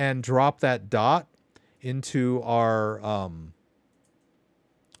ahead and drop that DOT into our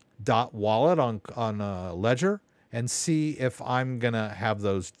DOT wallet on Ledger and see if I'm going to have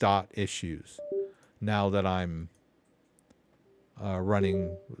those DOT issues now that I'm I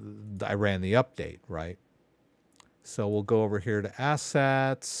ran the update, right? So we'll go over here to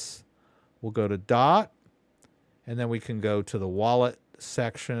assets. We'll go to DOT, and then we can go to the wallet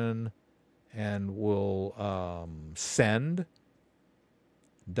section, and we'll send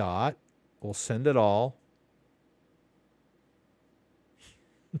DOT. We'll send it all.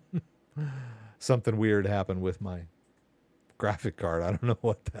 Something weird happened with my graphic card. I don't know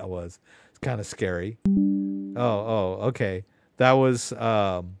what that was. It's kind of scary. Oh, okay. That was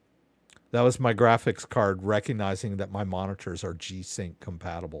my graphics card recognizing that my monitors are G-Sync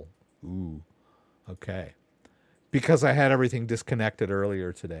compatible. Ooh, okay. Because I had everything disconnected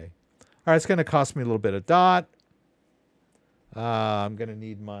earlier today. All right, it's going to cost me a little bit of DOT. I'm going to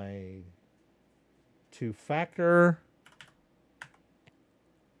need my two-factor.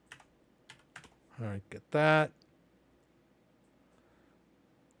 All right, get that.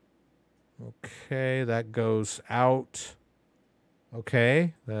 Okay, that goes out.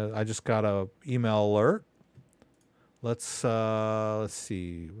 Okay, I just got a email alert. Let's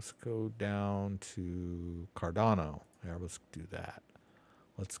see. Let's go down to Cardano. There, let's do that.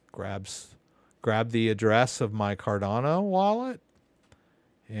 Let's grab the address of my Cardano wallet,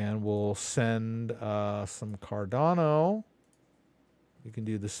 and we'll send some Cardano. We can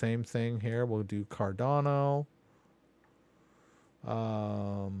do the same thing here. We'll do Cardano.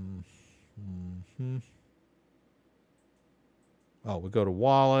 Oh, we go to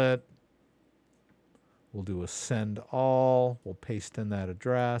wallet. We'll do a send all. We'll paste in that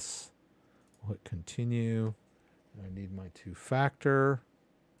address. We'll hit continue. I need my two-factor.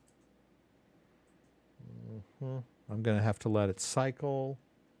 I'm going to have to let it cycle.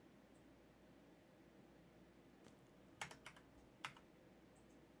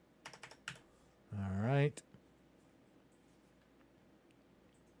 All right.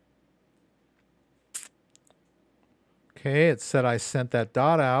 Okay, it said I sent that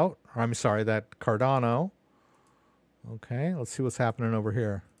DOT out. Or I'm sorry, that Cardano. Okay, let's see what's happening over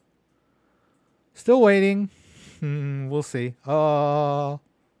here. Still waiting. We'll see. Could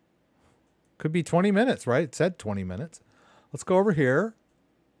be 20 minutes, right? It said 20 minutes. Let's go over here.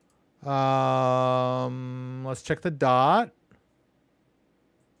 Let's check the DOT.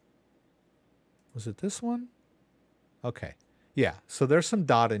 Was it this one? Okay. Yeah, so there's some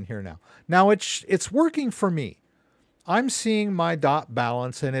DOT in here now. Now it's working for me. I'm seeing my DOT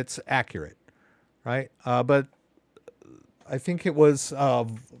balance and it's accurate, right? But I think it was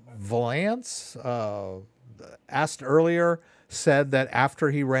Valance asked earlier, said that after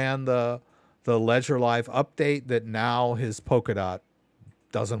he ran the Ledger Live update that now his PolkaDot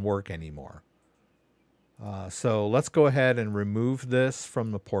doesn't work anymore. So let's go ahead and remove this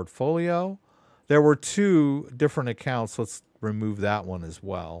from the portfolio. There were two different accounts. Let's remove that one as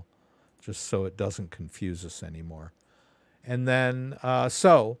well, just so it doesn't confuse us anymore. And then,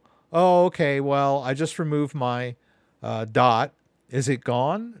 okay, well, I just removed my DOT. Is it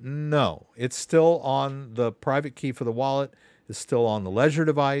gone? No, it's still on the private key for the wallet. It's still on the Ledger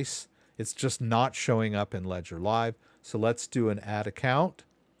device. It's just not showing up in Ledger Live. So let's do an add account.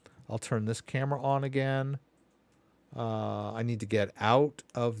 I'll turn this camera on again. I need to get out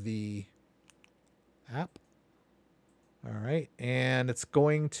of the app. All right, and it's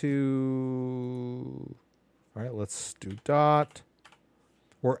going to... All right, let's do DOT.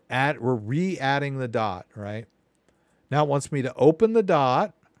 We're re-adding the DOT, right? Now it wants me to open the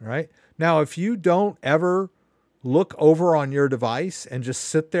DOT, right? Now, if you don't ever look over on your device and just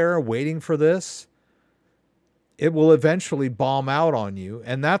sit there waiting for this, it will eventually bomb out on you.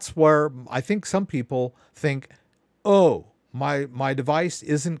 And that's where I think some people think, oh, my device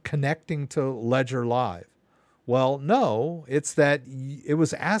isn't connecting to Ledger Live. Well, no, it's that it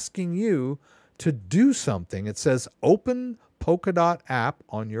was asking you to do something. It says open PolkaDot app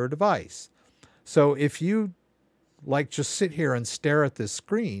on your device. So if you like just sit here and stare at this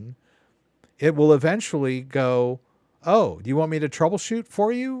screen, it will eventually go, oh, do you want me to troubleshoot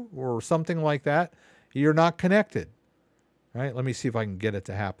for you or something like that? You're not connected, right? Let me see if I can get it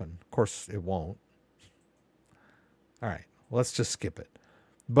to happen. Of course, it won't. All right, let's just skip it.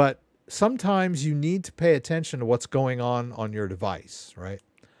 But sometimes you need to pay attention to what's going on your device, right?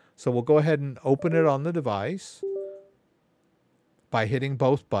 So we'll go ahead and open it on the device by hitting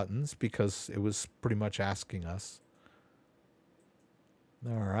both buttons because it was pretty much asking us.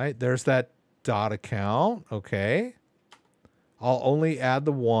 All right, there's that dot account. Okay. I'll only add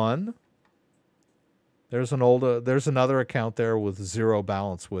the one. There's another account there with 0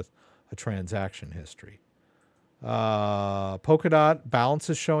 balance with a transaction history. PolkaDot balance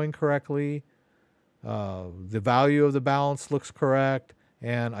is showing correctly. The value of the balance looks correct,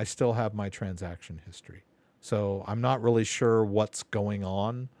 and I still have my transaction history. So I'm not really sure what's going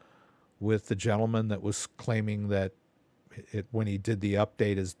on with the gentleman that was claiming that when he did the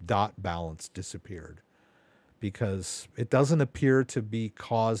update, his dot balance disappeared, because it doesn't appear to be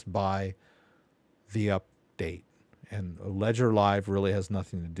caused by the update, and Ledger Live really has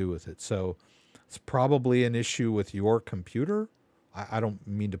nothing to do with it. So it's probably an issue with your computer. I don't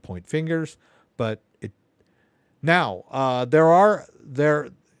mean to point fingers, but now there are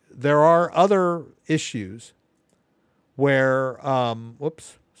other issues where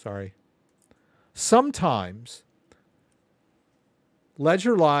whoops, sorry. Sometimes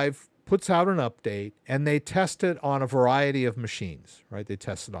Ledger Live puts out an update and they test it on a variety of machines, right? They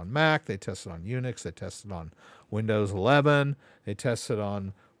test it on Mac, they test it on Unix, they test it on Windows 11, they test it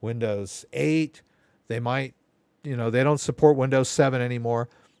on Windows 8. They might, they don't support Windows 7 anymore,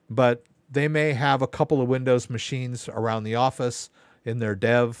 but they may have a couple of Windows machines around the office in their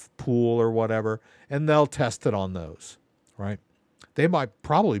dev pool or whatever, and they'll test it on those, right? They might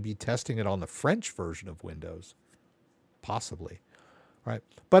probably be testing it on the French version of Windows, possibly, right?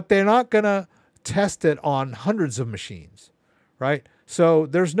 But they're not going to test it on hundreds of machines, right? So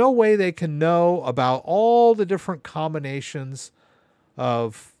there's no way they can know about all the different combinations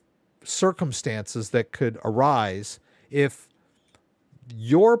of circumstances that could arise if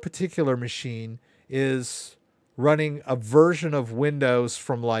your particular machine is running a version of Windows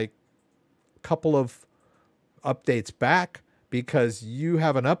from like a couple of updates back because you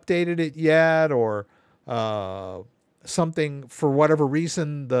haven't updated it yet, or something, for whatever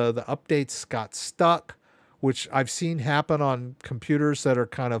reason, the updates got stuck, which I've seen happen on computers that are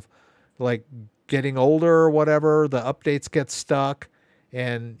kind of like getting older or whatever. The updates get stuck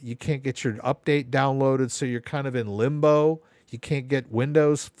and you can't get your update downloaded, so you're kind of in limbo. You can't get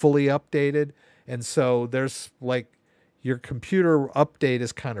Windows fully updated. And so there's like your computer update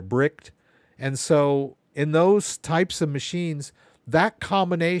is kind of bricked. And so in those types of machines, that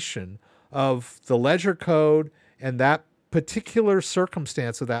combination of the ledger code and that particular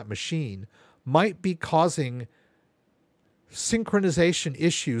circumstance of that machine might be causing synchronization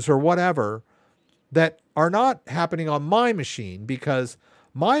issues or whatever that are not happening on my machine, because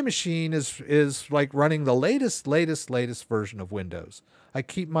my machine is like running the latest version of Windows. I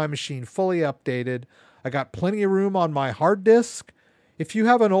keep my machine fully updated. I got plenty of room on my hard disk. If you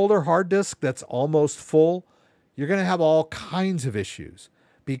have an older hard disk that's almost full, you're going to have all kinds of issues,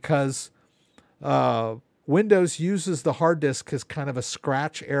 because Windows uses the hard disk as kind of a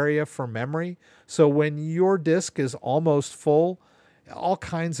scratch area for memory. So when your disk is almost full, all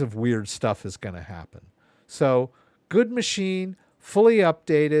kinds of weird stuff is going to happen. So good machine, fully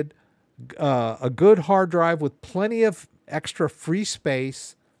updated, a good hard drive with plenty of extra free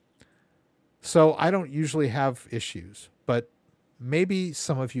space. So I don't usually have issues, but maybe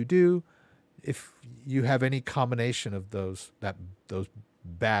some of you do if you have any combination of those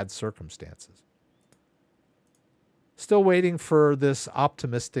bad circumstances. Still waiting for this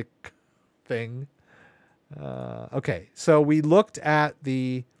optimistic thing. Okay, so we looked at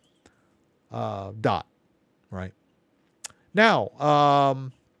the dot, right? Now,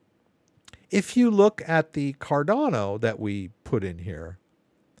 if you look at the Cardano that we put in here,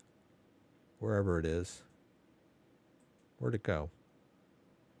 wherever it is, where'd it go?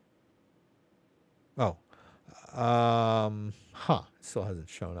 Oh, it still hasn't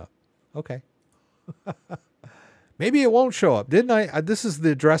shown up. Okay. Maybe it won't show up. Didn't I? This is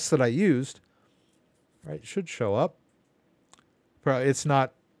the address that I used. Right, it should show up. But it's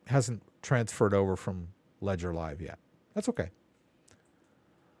not, hasn't transferred over from Ledger Live yet. That's okay.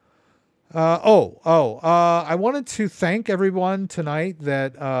 I wanted to thank everyone tonight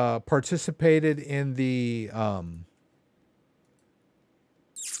that participated in the. Let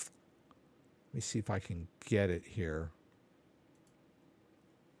me see if I can get it here.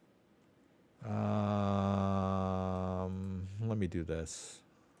 Let me do this.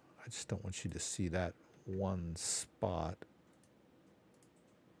 I just don't want you to see that one spot.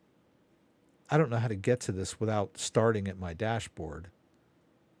 I don't know how to get to this without starting at my dashboard.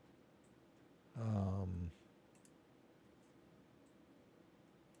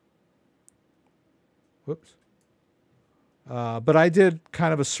 Whoops. But I did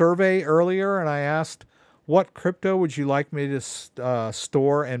kind of a survey earlier, and I asked, what crypto would you like me to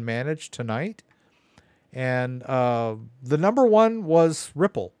store and manage tonight? And the number one was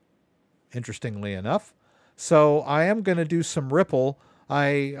Ripple, interestingly enough. So I am going to do some Ripple.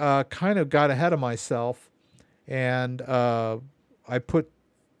 I kind of got ahead of myself, and I put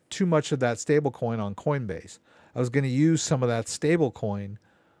too much of that stablecoin on Coinbase. I was going to use some of that stablecoin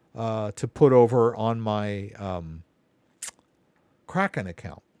to put over on my Kraken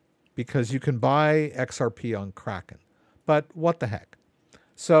account, because you can buy XRP on Kraken. But what the heck?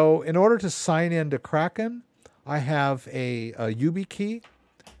 So in order to sign into Kraken, I have a YubiKey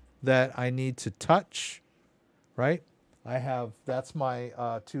that I need to touch, right? That's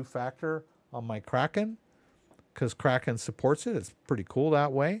my two-factor on my Kraken, because Kraken supports it. It's pretty cool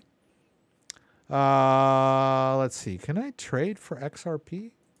that way. Let's see. Can I trade for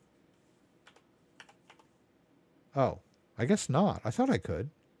XRP? Oh, I guess not. I thought I could.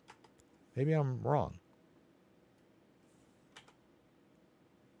 Maybe I'm wrong.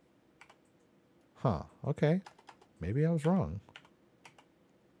 Huh. Okay. Maybe I was wrong.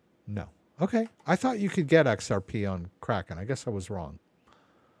 No. Okay. I thought you could get XRP on Kraken. I guess I was wrong.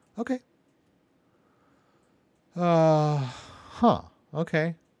 Okay. Huh.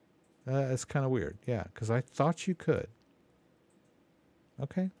 Okay. It's kind of weird. Yeah, because I thought you could.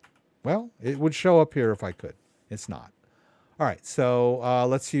 Okay. Well, it would show up here if I could. It's not. All right. So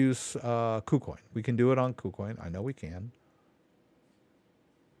let's use KuCoin. We can do it on KuCoin. I know we can.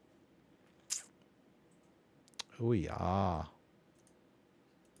 Oh, yeah.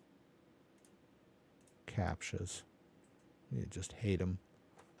 Captchas. You just hate them.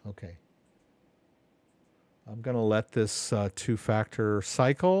 Okay. I'm going to let this two-factor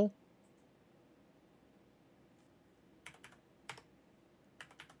cycle.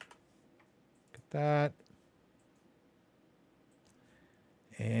 Get that.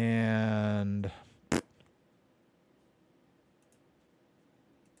 And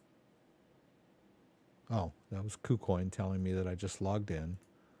oh, that was KuCoin telling me that I just logged in.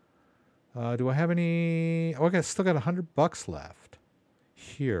 Do I have any? Oh, I still got $100 left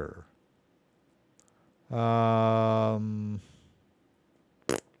here.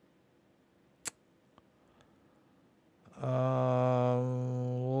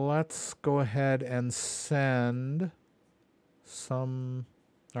 Let's go ahead and send some.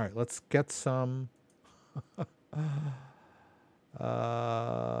 All right, let's get some.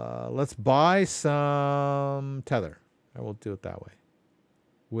 Let's buy some Tether. I will do it that way.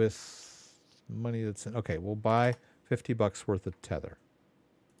 With money that's in. Okay, we'll buy $50 worth of Tether.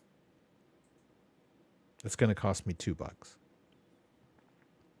 It's going to cost me $2.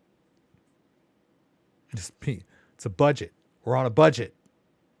 It's a budget. We're on a budget.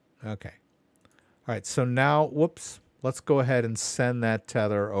 Okay. All right, so now, whoops. Let's go ahead and send that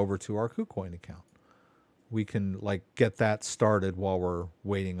Tether over to our KuCoin account. We can like get that started while we're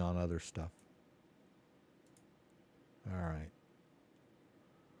waiting on other stuff. All right.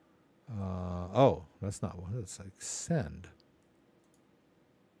 Oh, that's not what it's like. Send.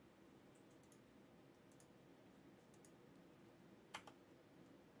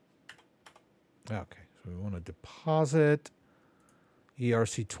 Okay, so we want to deposit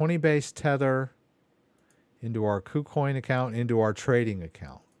ERC20 based Tether into our KuCoin account, into our trading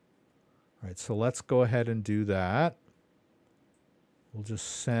account. All right, so let's go ahead and do that. We'll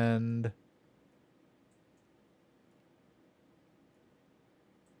just send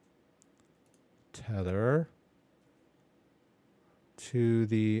Tether to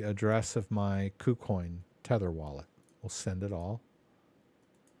the address of my KuCoin Tether wallet. We'll send it all.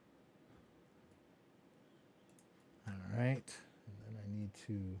 All right, and then I need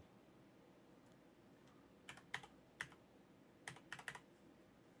to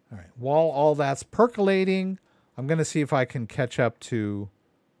all right, while all that's percolating, I'm going to see if I can catch up to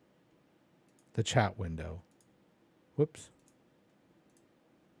the chat window. Whoops.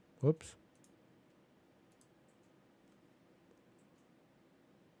 Whoops.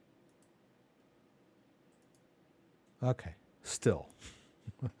 Okay, still.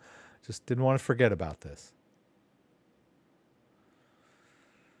 Just didn't want to forget about this.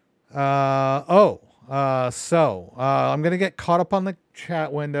 So I'm going to get caught up on the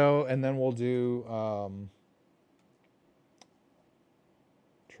chat window, and then we'll do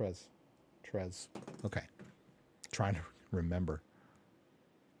Trez. Okay. Trying to remember.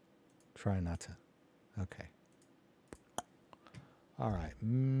 Trying not to. Okay. All right.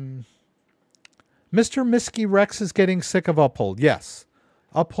 Mr. Miski Rex is getting sick of Uphold. Yes.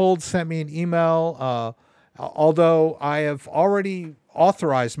 Uphold sent me an email. Although I have already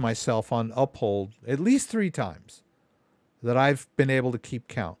authorized myself on Uphold at least 3 times that I've been able to keep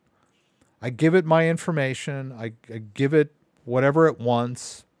count. I give it my information. I give it whatever it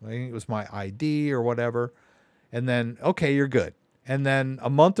wants. I think it was my ID or whatever. And then, okay, you're good. And then a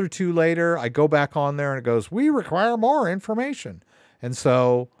month or 2 later, I go back on there and it goes, we require more information. And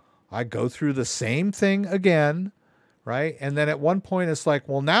so I go through the same thing again, right? And then at one point it's like,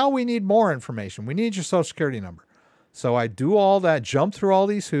 well, now we need more information. We need your social security number. So I do all that, jump through all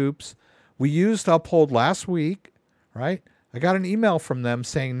these hoops. We used Uphold last week, right? I got an email from them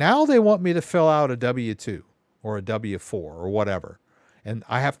saying now they want me to fill out a W-2 or a W-4 or whatever. And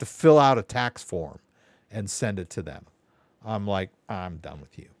I have to fill out a tax form and send it to them. I'm like, I'm done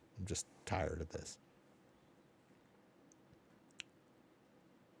with you. I'm just tired of this.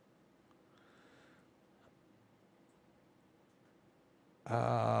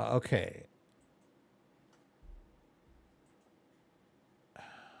 Okay.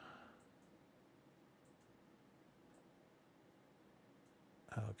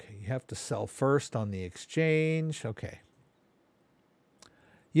 Okay, you have to sell first on the exchange. Okay.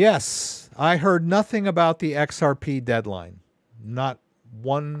 Yes, I heard nothing about the XRP deadline. Not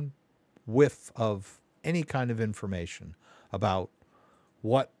one whiff of any kind of information about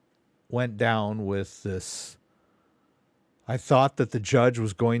what went down with this. I thought that the judge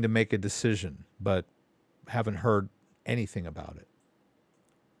was going to make a decision, but haven't heard anything about it.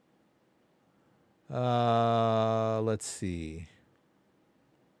 Let's see.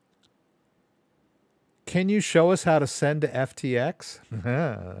 Can you show us how to send to FTX?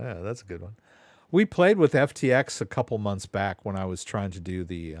 Yeah, that's a good one. We played with FTX a couple months back when I was trying to do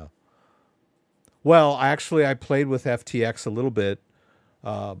the... well, actually, I played with FTX a little bit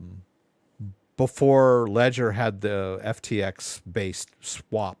before Ledger had the FTX-based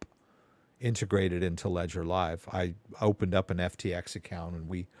swap integrated into Ledger Live. I opened up an FTX account and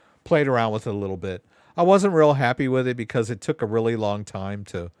we played around with it a little bit. I wasn't real happy with it because it took a really long time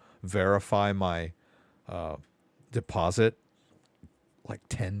to verify my deposit, like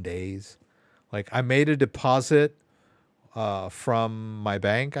 10 days. Like I made a deposit from my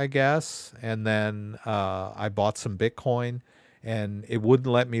bank, I guess, and then I bought some Bitcoin and it wouldn't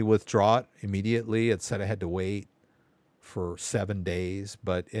let me withdraw it immediately. It said I had to wait for 7 days,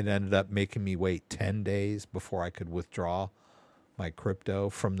 but it ended up making me wait 10 days before I could withdraw my crypto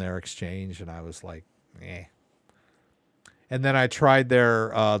from their exchange, and I was like, eh. And then I tried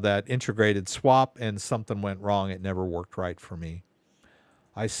their that integrated swap, and something went wrong. It never worked right for me.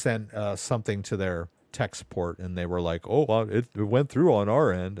 I sent something to their tech support, and they were like, "Oh, well, it went through on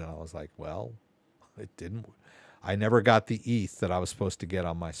our end." And I was like, "Well, it didn't. I never got the ETH that I was supposed to get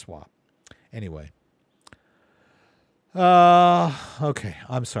on my swap." Anyway. Okay.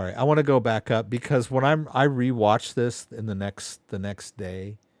 I'm sorry. I want to go back up because when I rewatch this in the next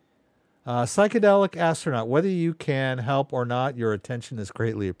day. Psychedelic Astronaut, whether you can help or not, your attention is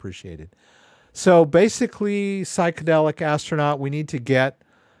greatly appreciated. So basically, Psychedelic Astronaut, we need to get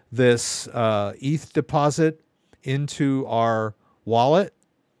this ETH deposit into our wallet.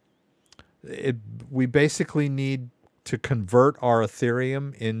 We basically need to convert our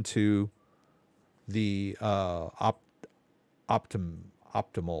Ethereum into the optimism.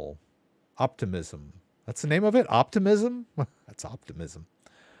 That's the name of it? Optimism? That's optimism.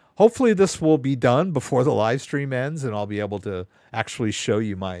 Hopefully this will be done before the live stream ends and I'll be able to actually show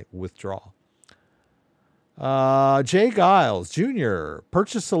you my withdrawal. Jay Giles Jr.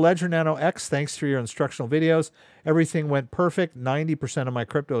 purchased the Ledger Nano X thanks to your instructional videos. Everything went perfect. 90% of my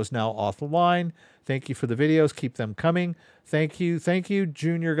crypto is now off the line. Thank you for the videos. Keep them coming. Thank you,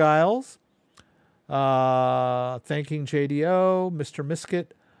 Junior Giles. Thanking JDO, Mr.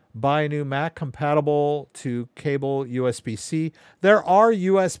 Miskit. Buy a new Mac compatible to cable USB-C. There are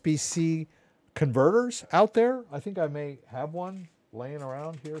USB-C converters out there. I think I may have one laying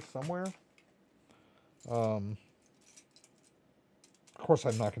around here somewhere. Of course,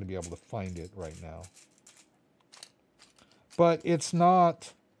 I'm not going to be able to find it right now. But it's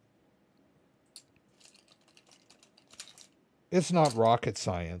not rocket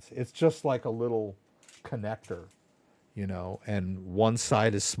science. It's just like a little connector you know, and one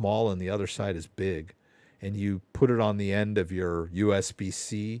side is small and the other side is big, and you put it on the end of your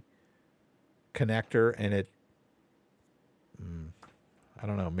USB-C connector, and it, I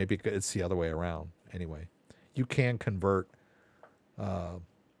don't know, maybe it's the other way around. Anyway, you can convert a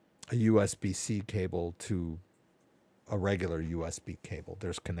USB-C cable to a regular USB cable.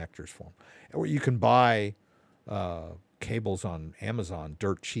 There's connectors for them. Or you can buy cables on Amazon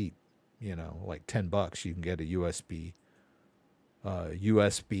dirt cheap, you know, like $10. You can get a USB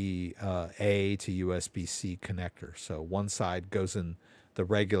A to USB-C connector. So one side goes in the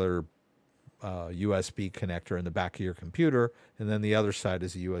regular USB connector in the back of your computer, and then the other side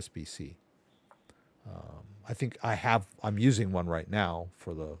is a USB-C. I think I'm using one right now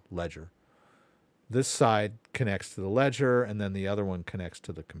for the ledger. This side connects to the ledger, and then the other one connects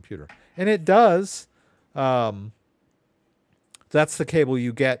to the computer. And it does. That's the cable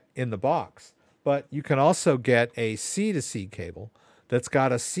you get in the box. But you can also get a C to C cable that's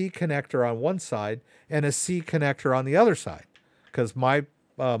got a C connector on one side and a C connector on the other side. Because my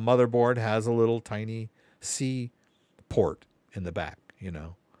motherboard has a little tiny C port in the back, you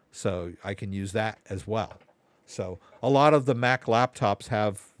know. So I can use that as well. So a lot of the Mac laptops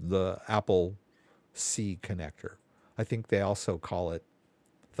have the Apple C connector. I think they also call it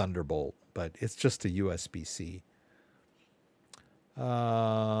Thunderbolt, but it's just a USB-C.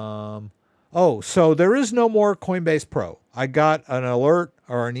 Oh, so there is no more Coinbase Pro. I got an alert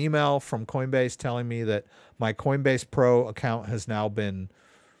or an email from Coinbase telling me that my Coinbase Pro account has now been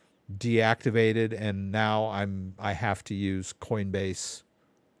deactivated, and now I have to use Coinbase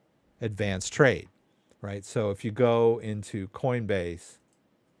Advanced Trade, right? So if you go into Coinbase,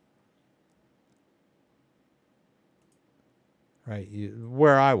 right,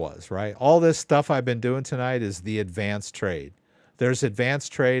 where I was, right? All this stuff I've been doing tonight is the Advanced Trade. There's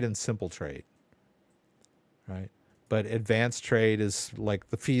Advanced Trade and Simple Trade, right? But Advanced Trade is like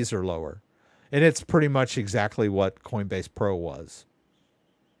the fees are lower. And it's pretty much exactly what Coinbase Pro was.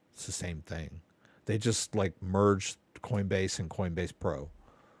 It's the same thing. They just like merged Coinbase and Coinbase Pro,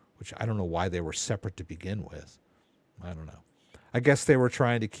 which I don't know why they were separate to begin with. I don't know. I guess they were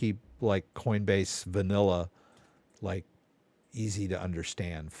trying to keep like Coinbase vanilla, like easy to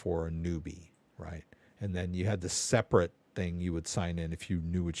understand for a newbie, right? And then you had the separate thing you would sign in if you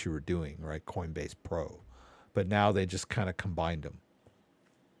knew what you were doing, right? Coinbase Pro. But now they just kind of combined them.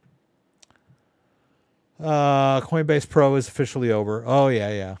 Coinbase Pro is officially over. Oh,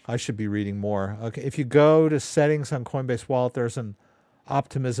 yeah. I should be reading more. Okay, if you go to settings on Coinbase Wallet, there's an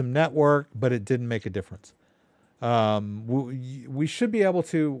optimism network, but it didn't make a difference. We should be able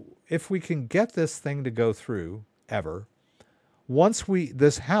to, if we can get this thing to go through ever, once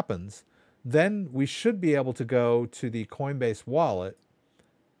this happens, then we should be able to go to the Coinbase wallet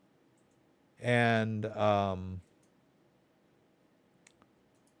and oh,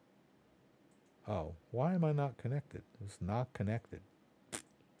 why am I not connected? It's not connected.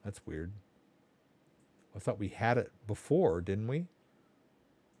 That's weird. I thought we had it before, didn't we?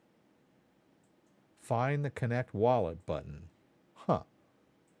 Find the Connect Wallet button. Huh.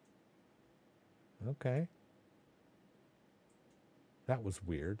 Okay. That was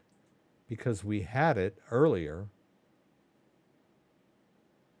weird because we had it earlier.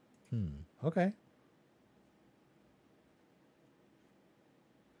 Okay.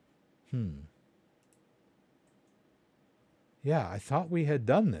 Yeah, I thought we had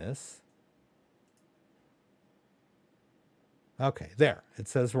done this. Okay, there. It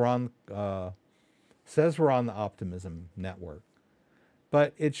says we're on the Optimism network.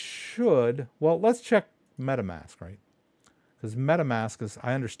 But it should, well, let's check MetaMask, right? Because MetaMask is,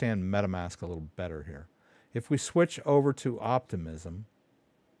 I understand MetaMask a little better here. If we switch over to Optimism,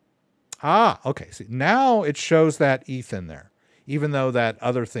 okay, see, now it shows that ETH in there, even though that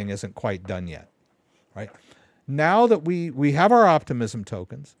other thing isn't quite done yet, right? Now that we have our Optimism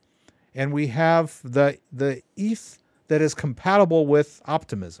tokens, and we have the ETH that is compatible with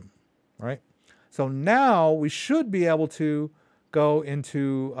Optimism, right? So now we should be able to go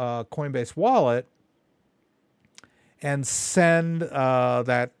into Coinbase Wallet and send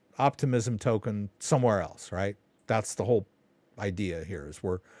that Optimism token somewhere else, right? That's the whole idea here, is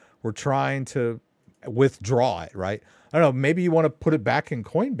we're trying to withdraw it, right? I don't know, maybe you want to put it back in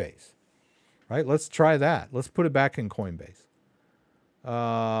Coinbase, right? Let's try that. Let's put it back in Coinbase.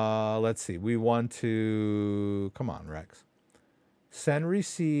 Let's see. We want to, come on, Rex. Send,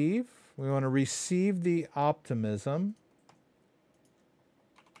 receive. We want to receive the Optimism,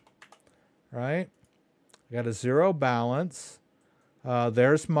 right? I got a 0 balance.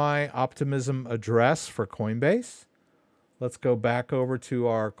 There's my Optimism address for Coinbase. Let's go back over to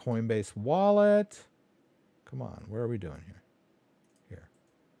our Coinbase wallet. Come on. Where are we doing here? Here.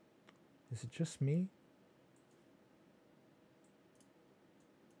 Is it just me?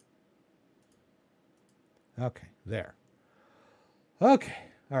 Okay, there. Okay.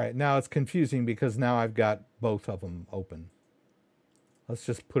 All right, now it's confusing because now I've got both of them open. Let's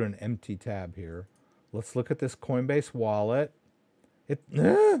just put an empty tab here. Let's look at this Coinbase wallet.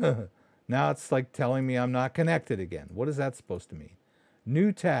 Now it's like telling me I'm not connected again. What is that supposed to mean?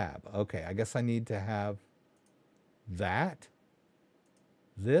 New tab. Okay, I guess I need to have that.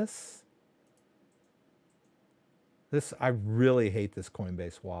 This. I really hate this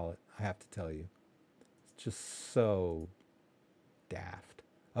Coinbase wallet, I have to tell you. It's just so daft.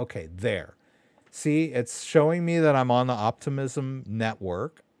 Okay, there. See, it's showing me that I'm on the Optimism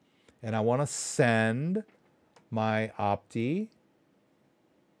network, and I want to send my Opti,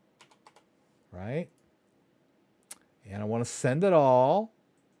 right? And I want to send it all,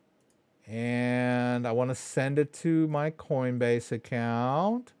 and I want to send it to my Coinbase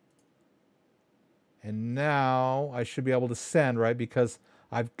account. And now I should be able to send, right? Because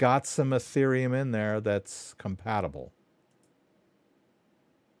I've got some Ethereum in there that's compatible.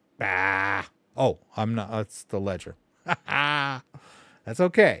 Bah. Oh, I'm not. That's the ledger. That's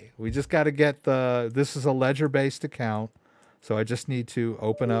okay. We just got to get this is a ledger-based account. So I just need to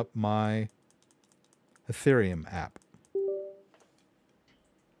open up my Ethereum app.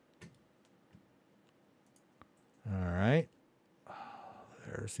 All right.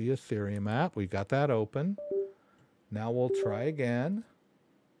 There's the Ethereum app. We got that open. Now we'll try again.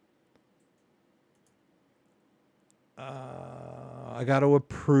 I got to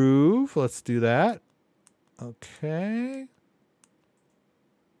approve. Let's do that. Okay.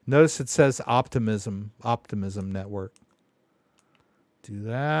 Notice it says Optimism Network. Do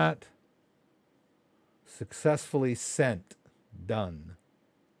that. Successfully sent. Done.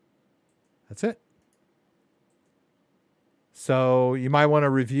 That's it. So you might want to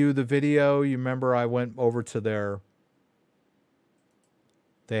review the video. You remember I went over to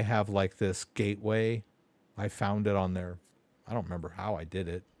they have like this gateway. I found it on their, I don't remember how I did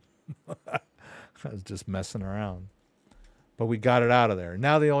it. I was just messing around. But we got it out of there.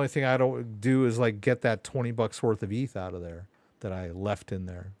 Now the only thing I don't do is like get that 20 bucks worth of ETH out of there that I left in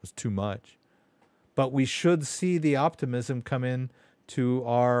there. It was too much. But we should see the Optimism come in to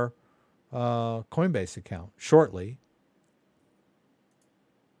our Coinbase account shortly.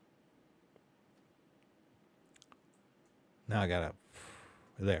 Now I got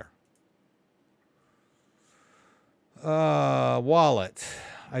there. Wallet.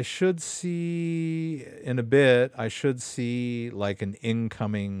 I should see in a bit, I should see like an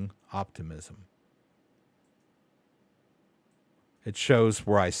incoming Optimism. It shows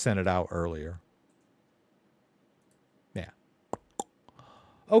where I sent it out earlier. Yeah.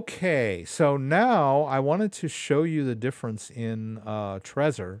 Okay, so now I wanted to show you the difference in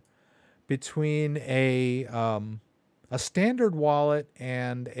Trezor between a standard wallet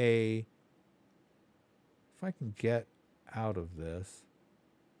and if I can get out of this.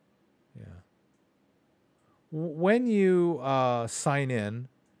 Yeah. When you sign in,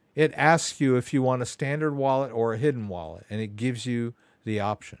 it asks you if you want a standard wallet or a hidden wallet, and it gives you the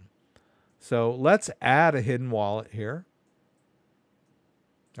option. So let's add a hidden wallet here.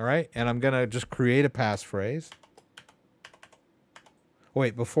 All right, and I'm going to just create a passphrase.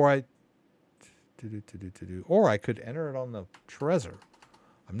 Wait, before I... Or I could enter it on the Trezor.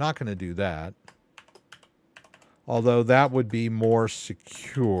 I'm not going to do that. Although that would be more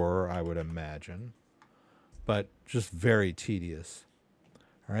secure, I would imagine. But just very tedious.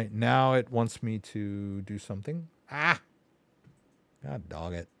 All right, now it wants me to do something. Ah! God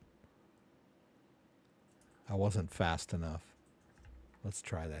dog it. I wasn't fast enough. Let's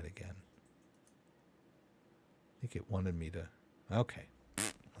try that again. I think it wanted me to... Okay,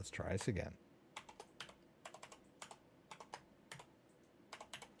 let's try this again.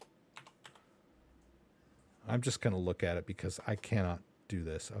 I'm just going to look at it because I cannot do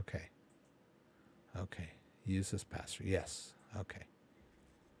this. Okay. Okay. Use this password. Yes. Okay.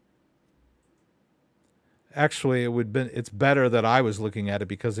 Actually, it's better that I was looking at it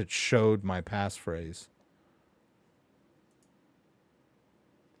because it showed my passphrase.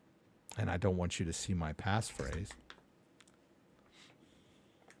 And I don't want you to see my passphrase.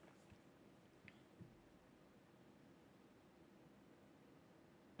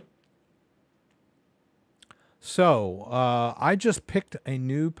 So, I just picked a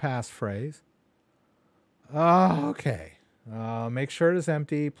new passphrase. Okay. Make sure it is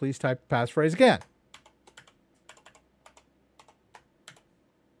empty. Please type passphrase again.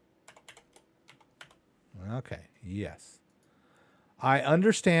 Okay. Yes. I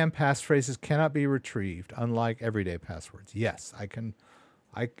understand passphrases cannot be retrieved, unlike everyday passwords. Yes, I can.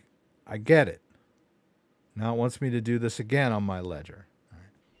 I get it. Now it wants me to do this again on my ledger.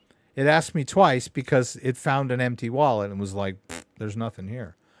 It asked me twice because it found an empty wallet and was like, there's nothing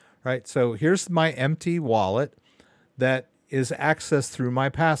here. Right? So here's my empty wallet that is accessed through my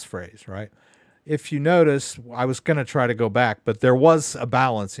passphrase, right? If you notice, I was going to try to go back, but there was a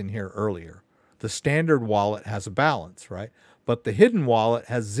balance in here earlier. The standard wallet has a balance, right? But the hidden wallet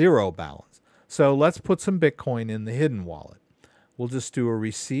has zero balance. So let's put some Bitcoin in the hidden wallet. We'll just do a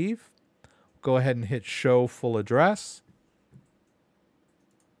receive. Go ahead and hit show full address.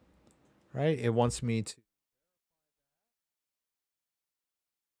 Right? It wants me to.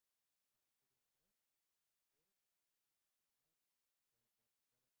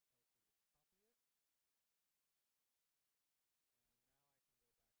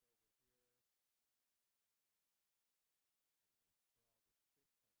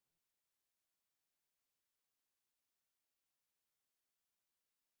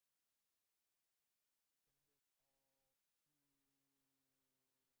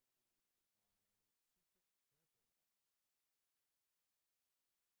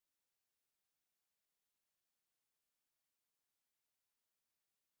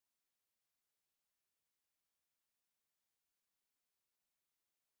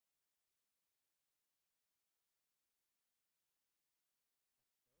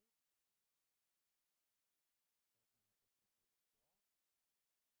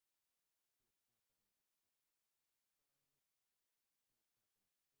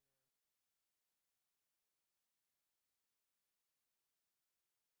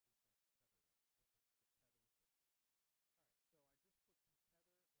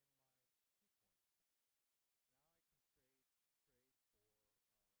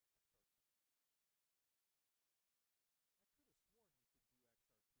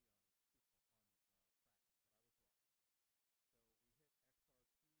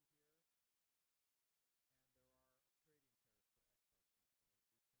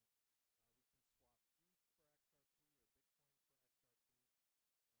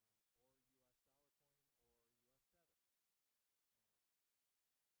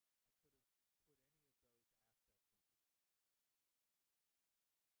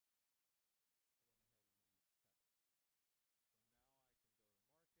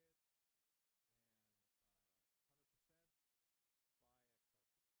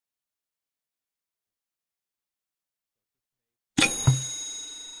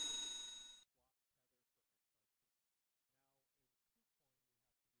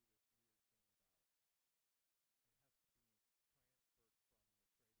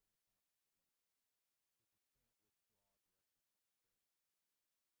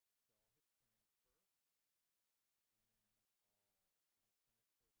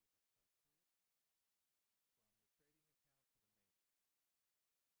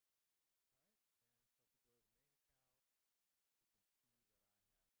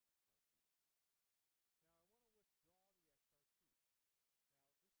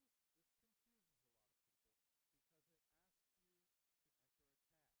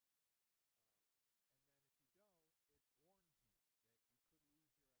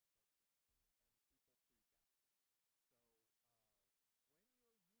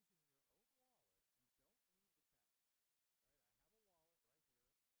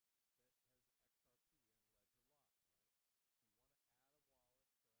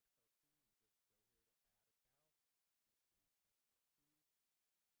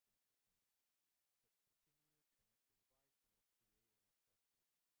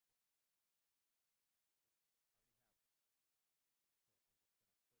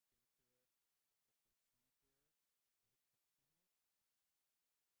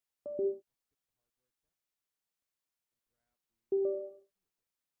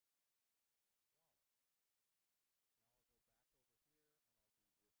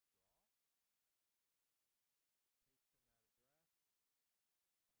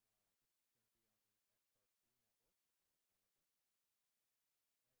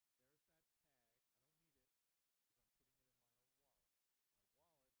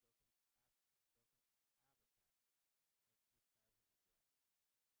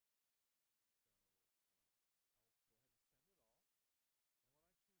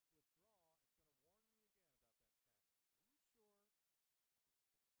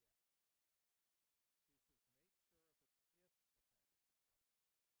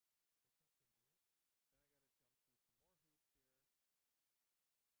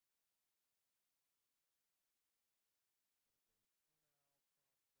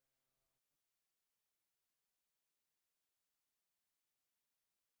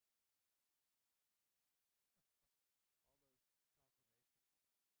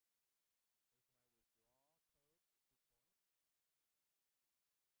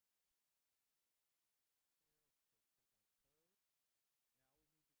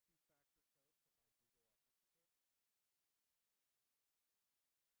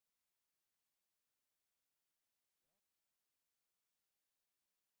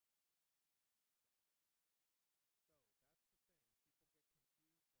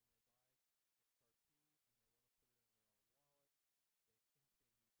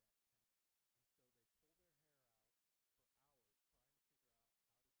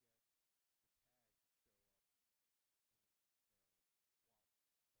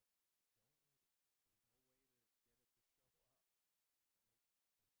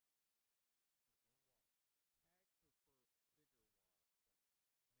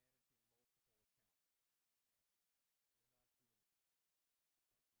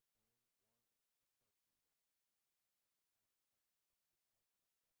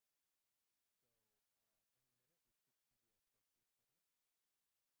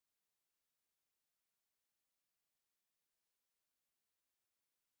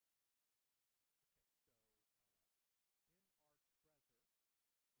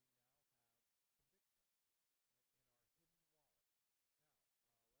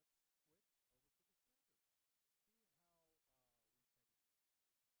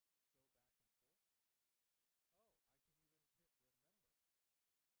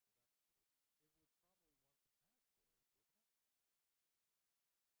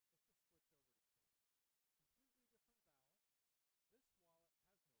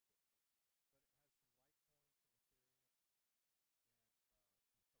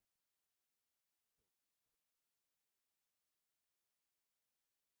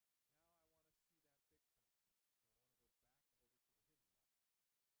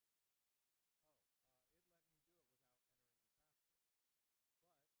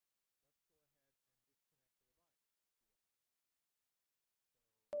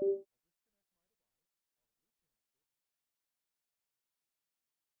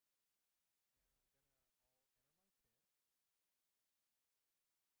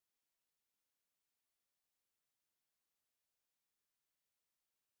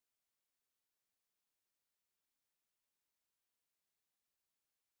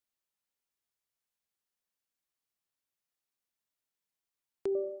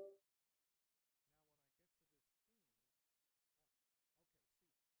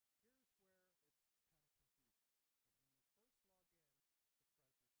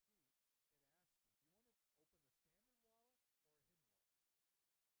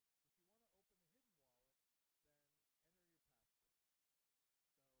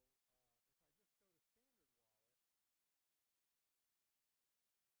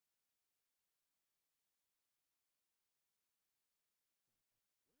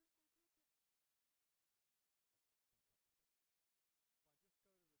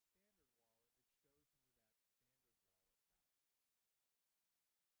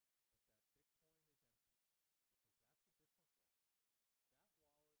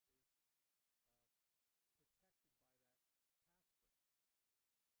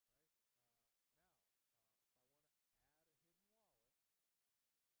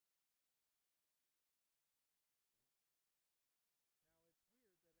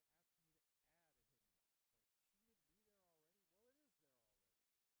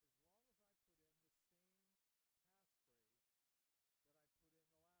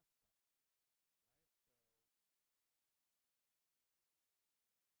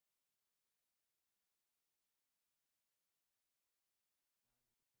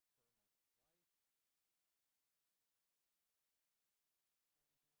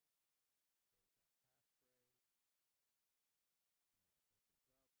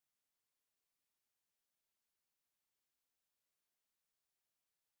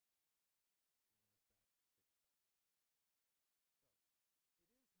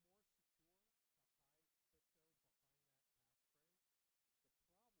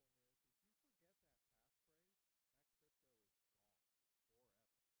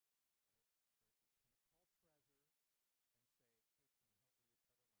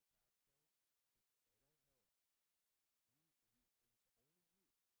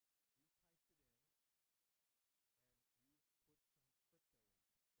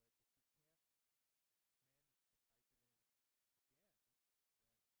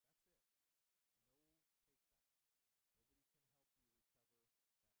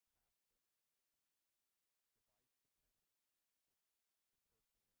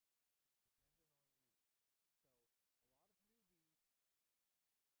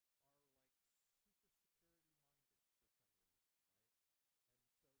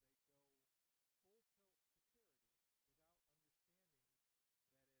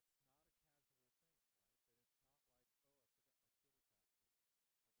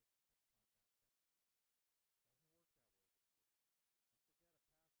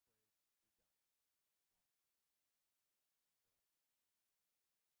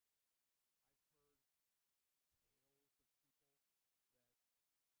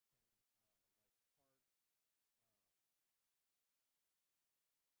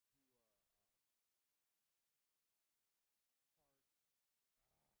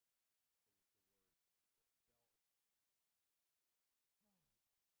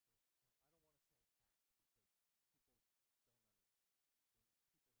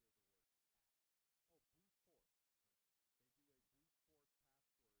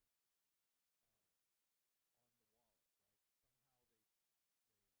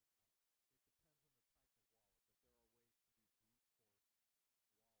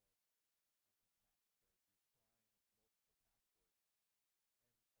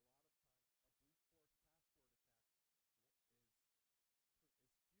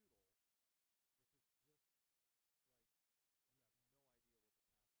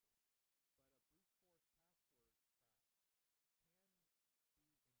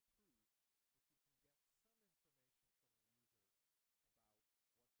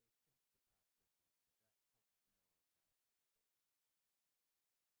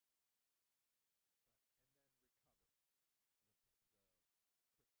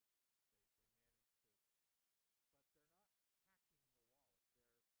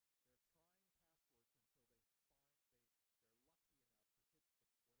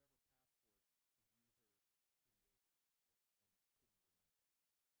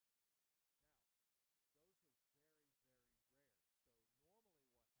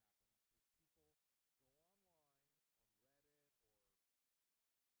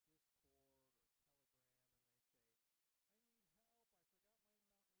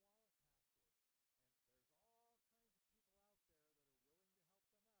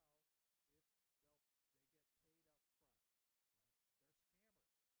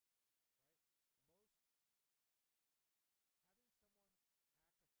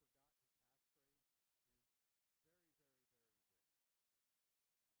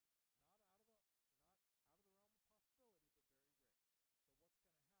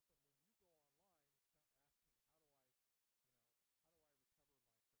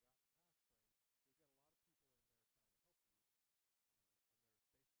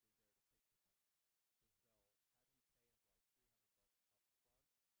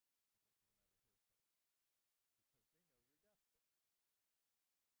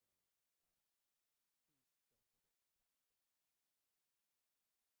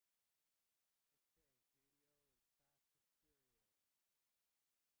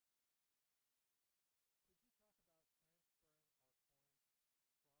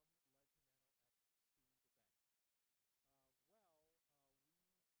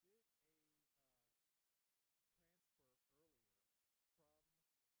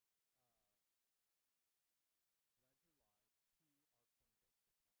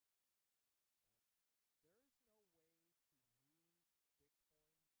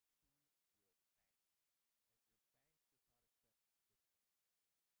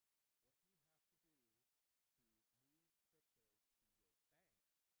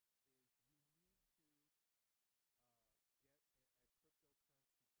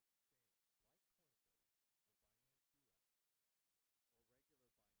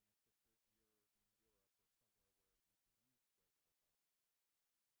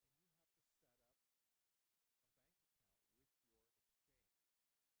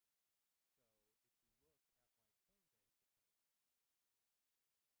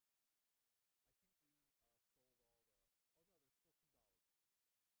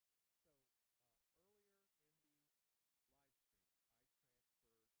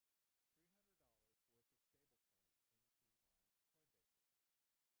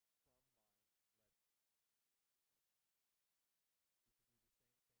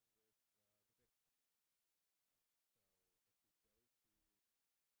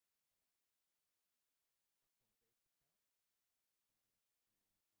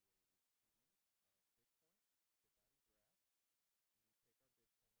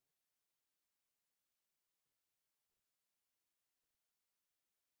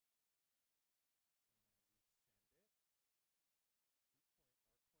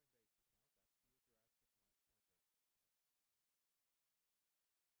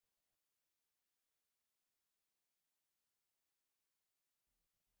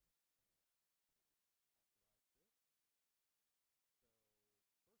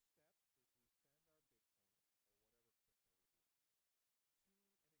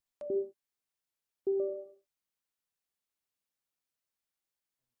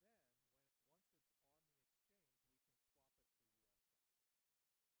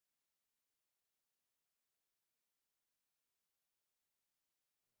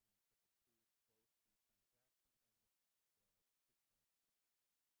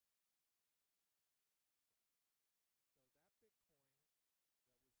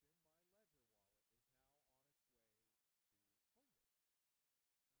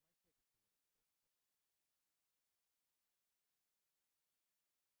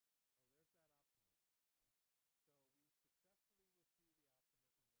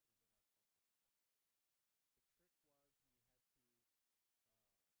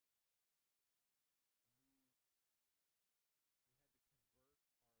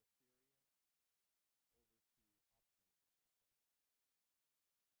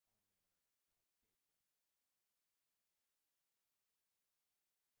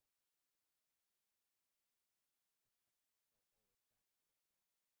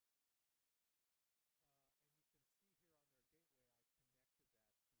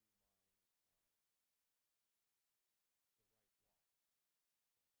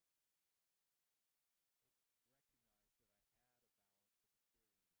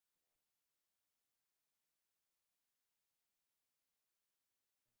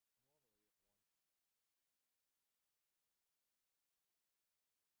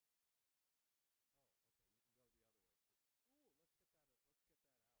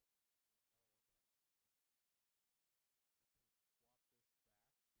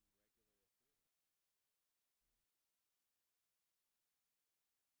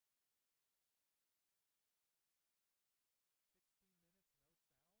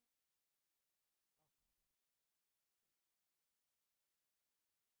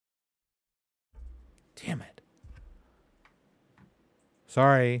 Damn it.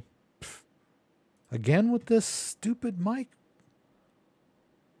 Sorry. Pff. Again with this stupid mic.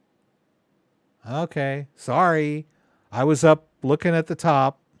 Okay. Sorry. I was up looking at the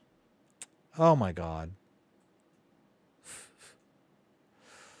top. Oh my God.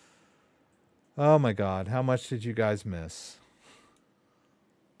 Oh my God. How much did you guys miss?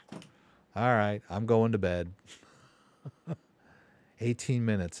 All right. I'm going to bed. 18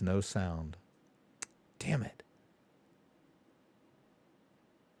 minutes, no sound. Damn it.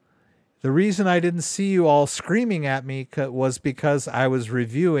 The reason I didn't see you all screaming at me was because I was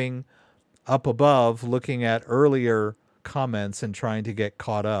reviewing up above, looking at earlier comments and trying to get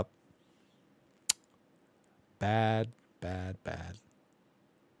caught up. Bad, bad, bad.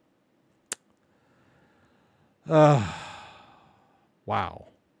 Wow.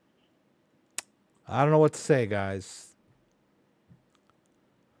 I don't know what to say, guys.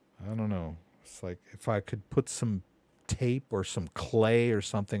 I don't know. It's like if I could put some tape or some clay or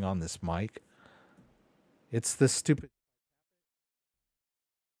something on this mic. It's this stupid.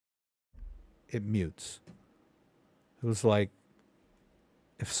 It mutes. It was like,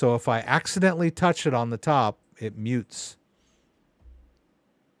 if I accidentally touch it on the top, it mutes.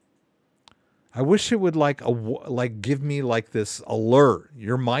 I wish it would like give me like this alert.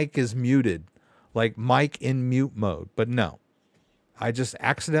 Your mic is muted, like mic in mute mode. But no, I just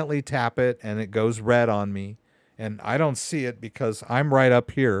accidentally tap it and it goes red on me, and I don't see it because I'm right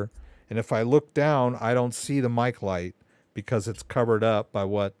up here. And if I look down, I don't see the mic light because it's covered up by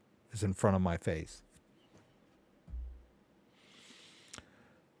what is in front of my face.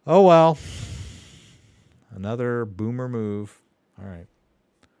 Oh well, another boomer move. All right.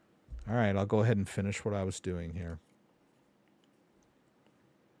 All right, I'll go ahead and finish what I was doing here.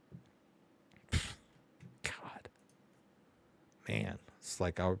 God. Man, it's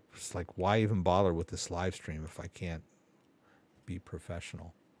like why even bother with this live stream if I can't be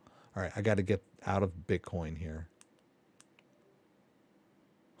professional? All right, I got to get out of Bitcoin here.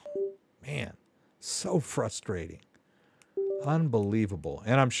 Man, so frustrating. Unbelievable.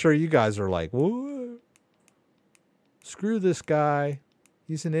 And I'm sure you guys are like, "What? Screw this guy.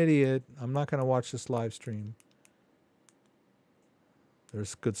 He's an idiot. I'm not going to watch this live stream."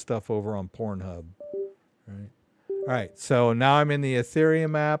 There's good stuff over on Pornhub. Right. All right. So now I'm in the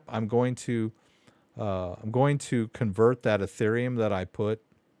Ethereum app. I'm going to convert that Ethereum that I put.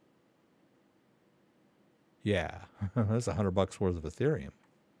 Yeah, that's $100 worth of Ethereum.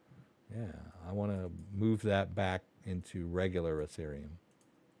 Yeah, I want to move that back into regular Ethereum.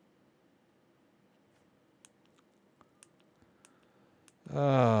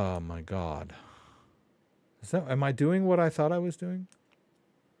 Oh my God. Am I doing what I thought I was doing?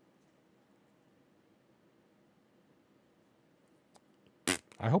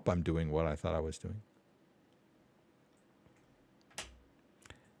 I hope I'm doing what I thought I was doing.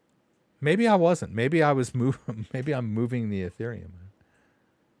 Maybe I wasn't. Maybe I was maybe I'm moving the Ethereum.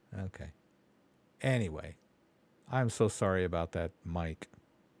 Okay. Anyway, I'm so sorry about that mic.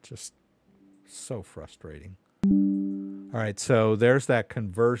 Just so frustrating. All right, so there's that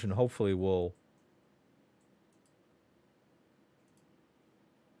conversion. Hopefully we'll...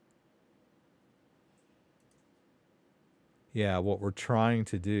 Yeah, what we're trying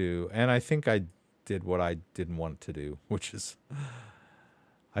to do, and I think I did what I didn't want to do, which is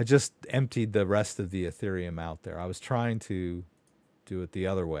I just emptied the rest of the Ethereum out there. I was trying to do it the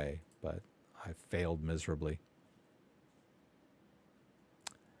other way, but I failed miserably.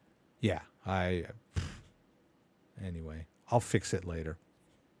 Yeah, anyway, I'll fix it later.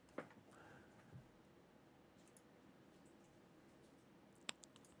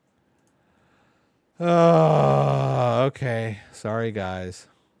 Oh, okay. Sorry, guys.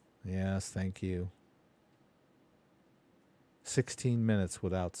 Yes, thank you. 16 minutes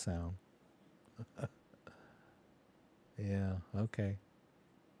without sound. Yeah, okay.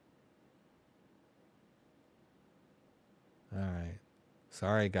 All right.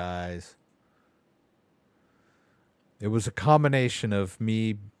 Sorry, guys. It was a combination of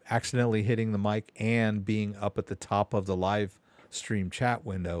me accidentally hitting the mic and being up at the top of the live stream chat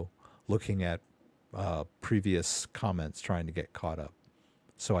window looking at previous comments trying to get caught up.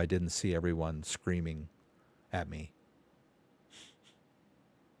 So I didn't see everyone screaming at me.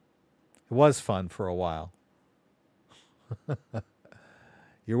 It was fun for a while.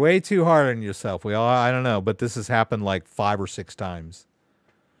 You're way too hard on yourself. I don't know, but this has happened like 5 or 6 times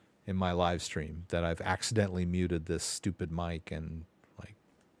in my live stream that I've accidentally muted this stupid mic and like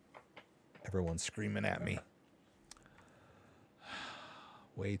everyone's screaming at me.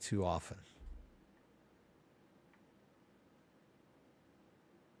 Way too often.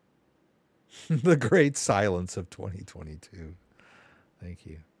 The great silence of 2022. Thank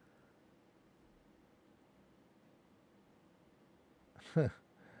you.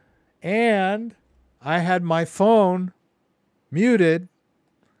 And I had my phone muted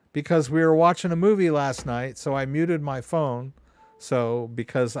because we were watching a movie last night, so I muted my phone. So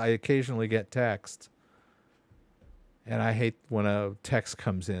because I occasionally get texts, and I hate when a text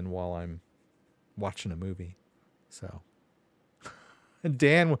comes in while I'm watching a movie. So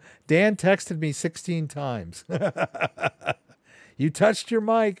Dan texted me 16 times. You touched your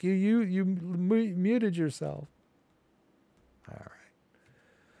mic. You muted yourself. All right.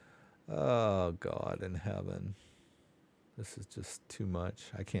 Oh, God in heaven. This is just too much.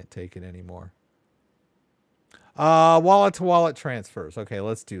 I can't take it anymore. Wallet to wallet transfers. Okay,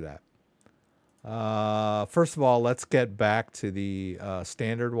 let's do that. First of all, let's get back to the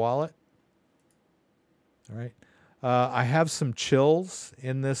standard wallet. All right. I have some Chiliz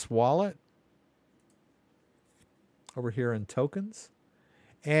in this wallet over here in tokens.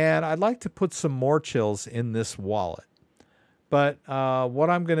 And I'd like to put some more Chiliz in this wallet. But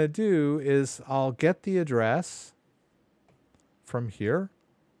what I'm going to do is I'll get the address from here,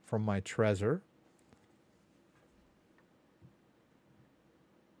 from my Trezor.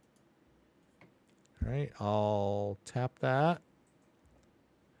 All right, I'll tap that.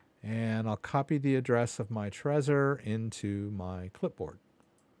 And I'll copy the address of my Trezor into my clipboard.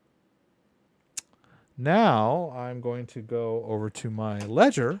 Now I'm going to go over to my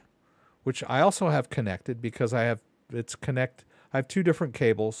ledger, which I also have connected because I have two different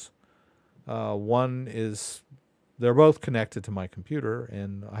cables. One is, they're both connected to my computer,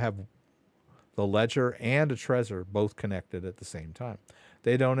 and I have the ledger and a Trezor both connected at the same time.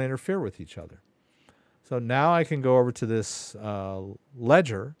 They don't interfere with each other. So now I can go over to this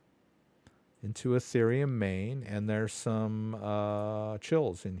ledger into Ethereum main, and there's some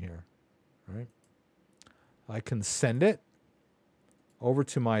Chiliz in here. All right. I can send it over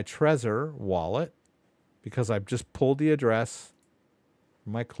to my Trezor wallet because I've just pulled the address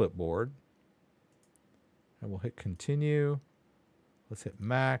from my clipboard. And we'll hit continue. Let's hit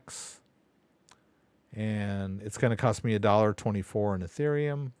max. And it's going to cost me $1.24 in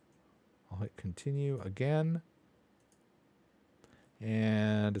Ethereum. I'll hit continue again.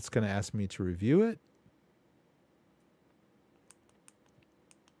 And it's going to ask me to review it.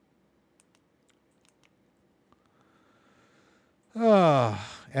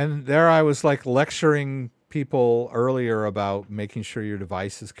 And there I was like lecturing people earlier about making sure your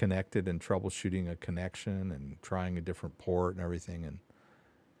device is connected and troubleshooting a connection and trying a different port and everything. And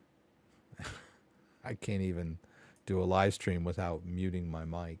I can't even do a live stream without muting my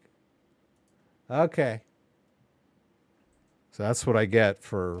mic. Okay. So that's what I get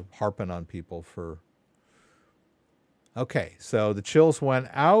for harping on people for... Okay, so the Chiliz went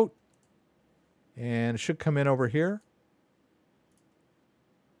out and it should come in over here.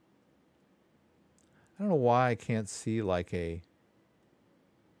 I don't know why I can't see like a...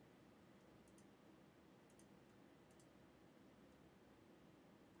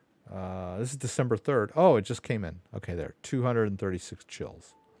 this is December 3rd. Oh, it just came in. Okay, there. 236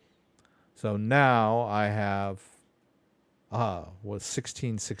 Chiliz. So now I have... was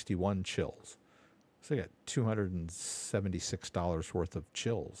 1661 Chiliz. So I got $276 worth of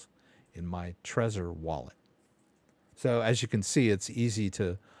Chiliz in my Trezor wallet. So as you can see, it's easy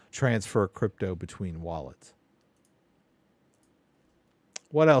to transfer crypto between wallets.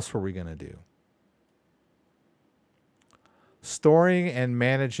 What else were we going to do? Storing and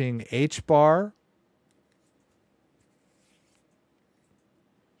managing HBAR.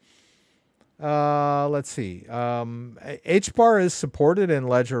 Let's see. HBAR is supported in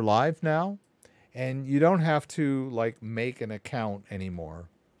Ledger Live now, and you don't have to like make an account anymore.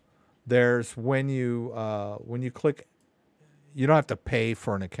 There's when you click, you don't have to pay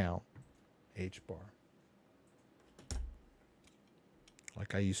for an account. HBAR.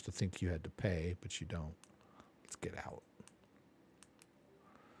 Like I used to think you had to pay, but you don't. Let's get out.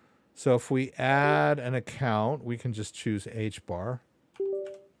 So if we add an account, we can just choose HBAR.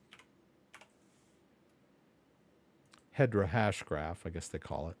 Hedra hash graph, I guess they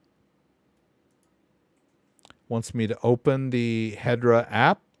call it. Wants me to open the Hedra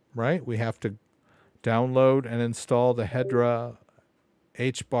app, right? We have to download and install the Hedra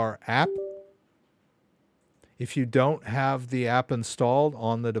HBAR app. If you don't have the app installed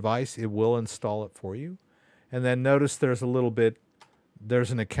on the device, it will install it for you. And then notice there's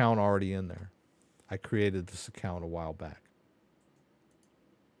an account already in there. I created this account a while back.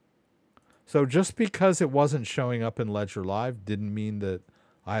 So just because it wasn't showing up in Ledger Live didn't mean that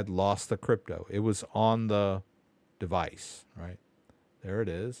I had lost the crypto. It was on the device, right? There it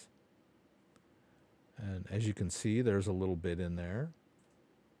is. And as you can see, there's a little bit in there.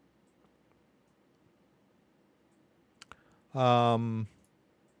 And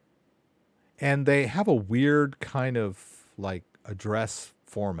they have a weird kind of like address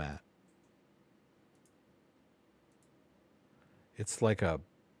format. It's like a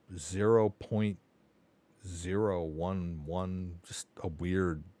 0.011, just a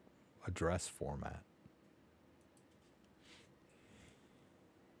weird address format.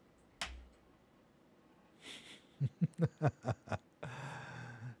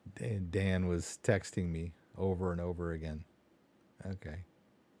 Dan was texting me over and over again. Okay.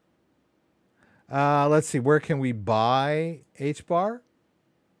 Let's see. Where can we buy HBAR?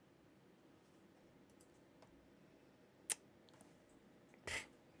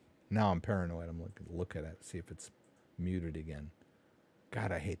 Now I'm paranoid. I'm looking to look at it, see if it's muted again.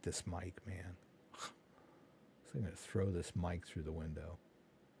 God, I hate this mic, man. So I'm going to throw this mic through the window.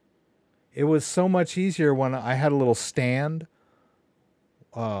 It was so much easier when I had a little stand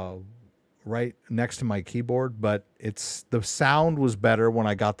right next to my keyboard, but the sound was better when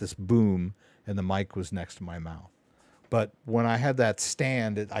I got this boom and the mic was next to my mouth. But when I had that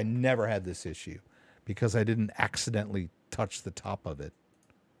stand, I never had this issue because I didn't accidentally touch the top of it.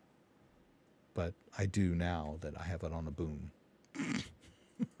 But I do now that I have it on a boom.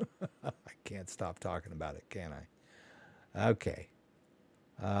 I can't stop talking about it, can I? Okay.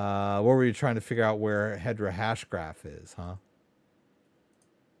 What were you trying to figure out where Hedra Hashgraph is, huh?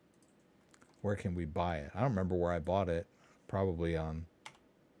 Where can we buy it? I don't remember where I bought it. Probably on...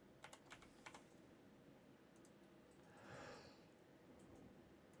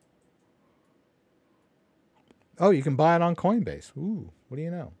 Oh, you can buy it on Coinbase. Ooh, what do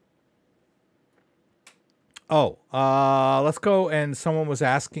you know? Oh, let's go. And someone was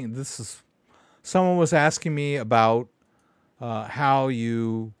asking me about how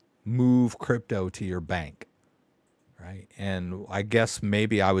you move crypto to your bank, right? And I guess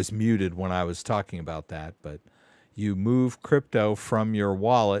maybe I was muted when I was talking about that, but you move crypto from your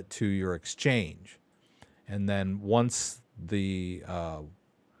wallet to your exchange. And then once the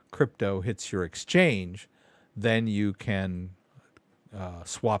crypto hits your exchange, then you can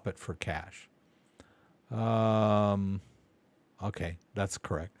swap it for cash. Okay, that's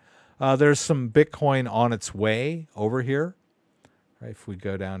correct. There's some Bitcoin on its way over here. Right, if we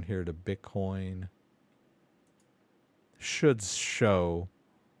go down here to Bitcoin, should show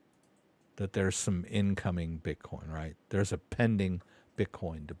that there's some incoming Bitcoin, right? There's a pending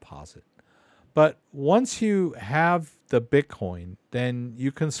Bitcoin deposit. But once you have the Bitcoin, then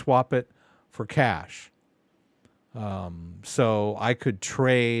you can swap it for cash. So I could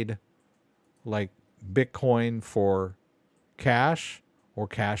trade like Bitcoin for cash or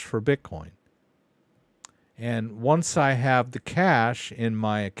cash for Bitcoin. And once I have the cash in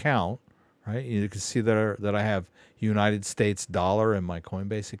my account, right, you can see that I have United States dollar in my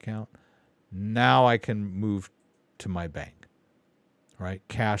Coinbase account. Now I can move to my bank, right?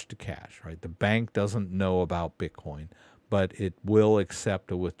 Cash to cash, right? The bank doesn't know about Bitcoin, but it will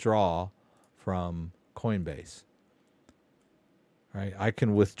accept a withdrawal from Coinbase. Right? I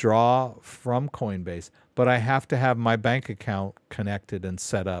can withdraw from Coinbase, but I have to have my bank account connected and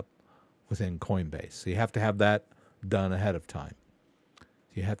set up within Coinbase. So you have to have that done ahead of time.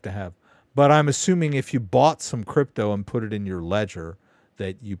 You have to have, but I'm assuming if you bought some crypto and put it in your ledger,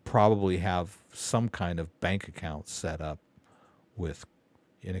 that you probably have some kind of bank account set up with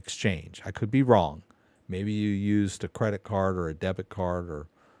an exchange. I could be wrong. Maybe you used a credit card or a debit card or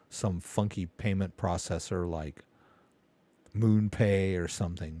some funky payment processor like MoonPay or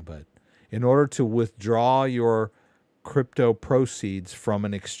something, but in order to withdraw your crypto proceeds from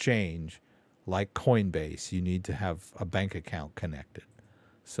an exchange like Coinbase, you need to have a bank account connected.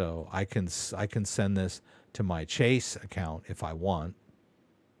 So I can send this to my Chase account if I want,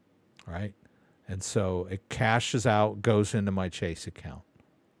 right? And so it cashes out, goes into my Chase account.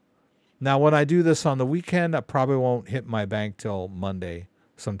 Now, when I do this on the weekend, I probably won't hit my bank till Monday,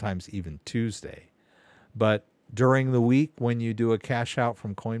 sometimes even Tuesday. But during the week, when you do a cash out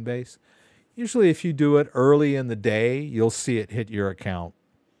from Coinbase, usually if you do it early in the day, you'll see it hit your account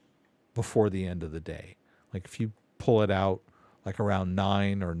before the end of the day. Like if you pull it out like around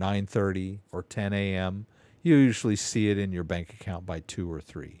 9 or 9:30 or 10 a.m., you usually see it in your bank account by 2 or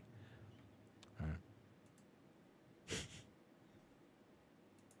 3. All right.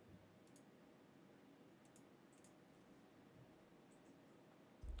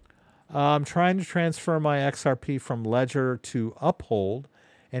 I'm trying to transfer my XRP from Ledger to Uphold,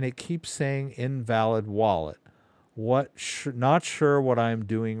 and it keeps saying invalid wallet. Not sure what I'm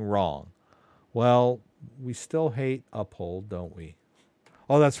doing wrong. Well, we still hate Uphold, don't we?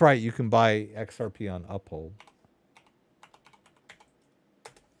 Oh, that's right. You can buy XRP on Uphold.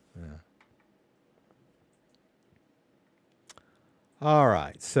 Yeah. All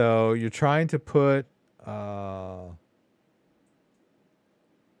right. So you're trying to put... well,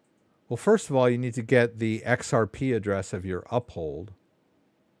 first of all, you need to get the XRP address of your Uphold.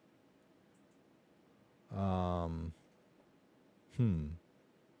 God,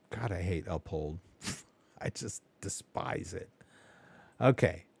 I hate Uphold. I just despise it.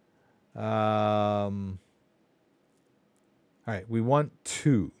 Okay. All right. We want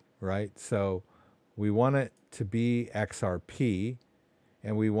 2, right? So we want it to be XRP,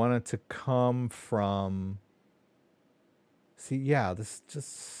 and we want it to come from... See, yeah, this is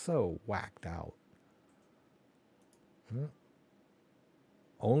just so whacked out.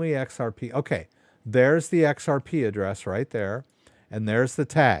 Only XRP. Okay. There's the XRP address right there. And there's the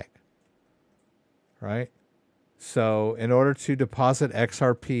tag. Right? So in order to deposit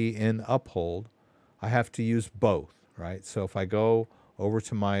XRP in Uphold, I have to use both. Right? So if I go over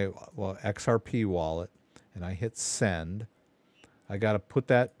to my XRP wallet and I hit send, I got to put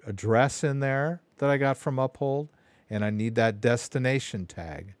that address in there that I got from Uphold, and I need that destination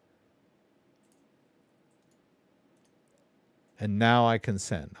tag. And now I can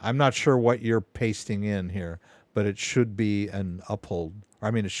send. I'm not sure what you're pasting in here, but it should be an Uphold.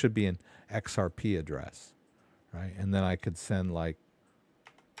 I mean, it should be an XRP address, right? And then I could send like,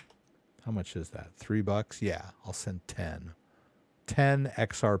 how much is that? $3? Yeah, I'll send 10. 10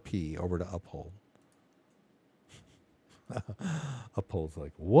 XRP over to Uphold. Uphold's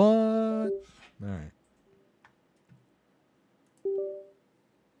like, what? All right.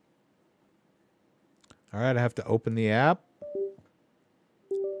 All right, I have to open the app.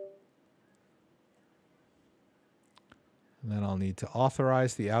 And then I'll need to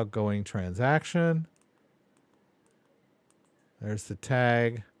authorize the outgoing transaction. There's the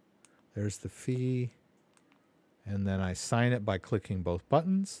tag. There's the fee. And then I sign it by clicking both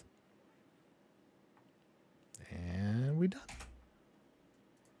buttons. And we're done.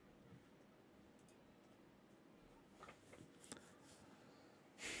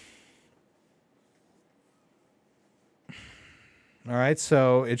 All right,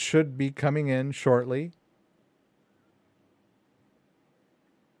 so it should be coming in shortly.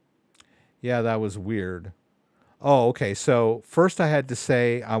 Yeah, that was weird. Oh, okay. So first I had to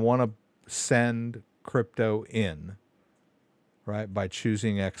say I want to send crypto in, right, by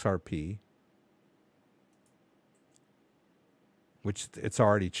choosing XRP, which it's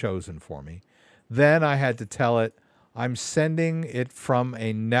already chosen for me. Then I had to tell it I'm sending it from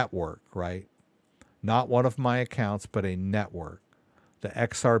a network, right? Not one of my accounts, but a network, the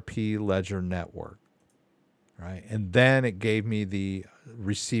XRP Ledger network, right? And then it gave me the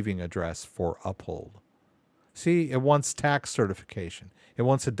receiving address for Uphold. See, it wants tax certification. It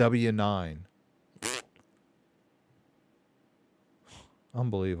wants a W-9.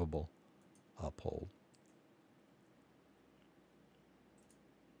 Unbelievable. Uphold.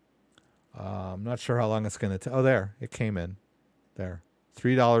 I'm not sure how long it's going to take. Oh, there. It came in. There.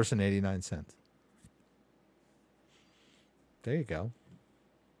 $3.89. There you go.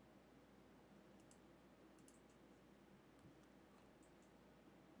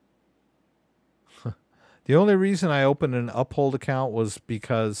 The only reason I opened an Uphold account was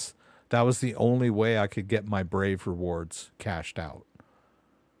because that was the only way I could get my Brave rewards cashed out.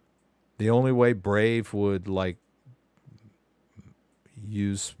 The only way Brave would like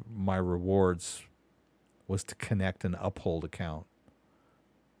use my rewards was to connect an Uphold account.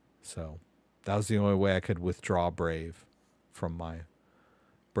 So that was the only way I could withdraw Brave from my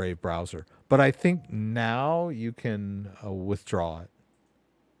Brave browser. But I think now you can withdraw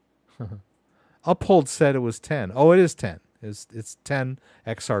it. Uphold said it was 10. Oh, it is 10. It's 10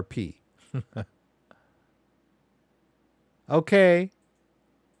 XRP. Okay.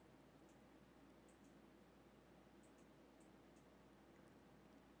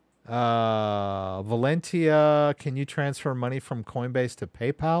 Valentia, can you transfer money from Coinbase to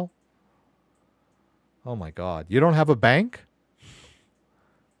PayPal? Oh my God. You don't have a bank?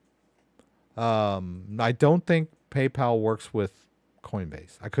 I don't think PayPal works with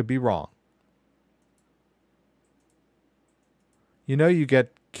Coinbase. I could be wrong. You know you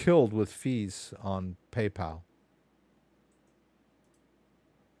get killed with fees on PayPal.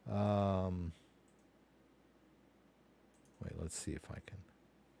 Wait, let's see if I can.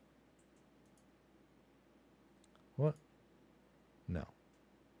 What? No.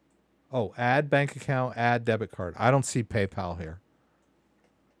 Oh, add bank account, add debit card. I don't see PayPal here.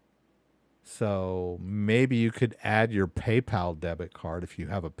 So maybe you could add your PayPal debit card if you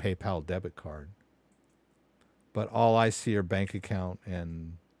have a PayPal debit card. But all I see are bank account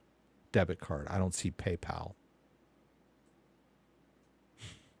and debit card. I don't see PayPal.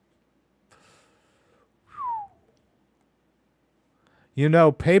 You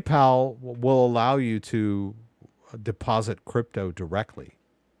know, PayPal will allow you to deposit crypto directly.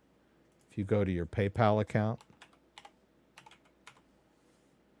 If you go to your PayPal account.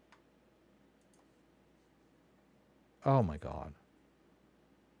 Oh my God.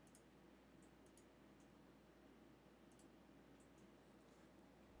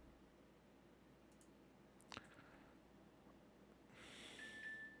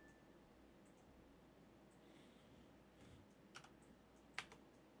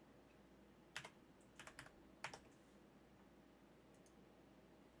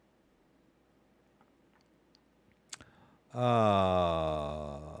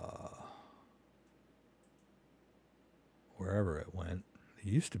 Wherever it went.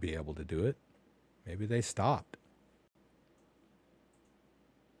 They used to be able to do it. Maybe they stopped.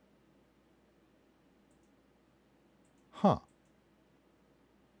 Huh.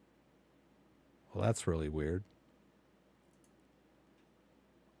 Well, that's really weird.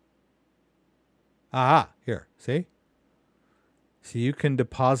 Ah, here. See? So you can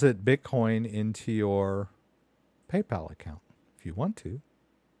deposit Bitcoin into your PayPal account if you want to.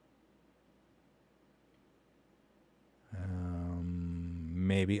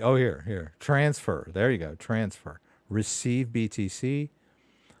 Maybe. Oh, here. Transfer. There you go. Transfer. Receive BTC.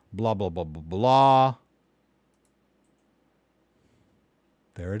 Blah, blah, blah, blah, blah.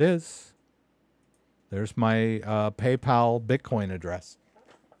 There it is. There's my PayPal Bitcoin address.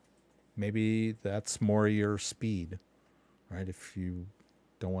 Maybe that's more your speed, right? If you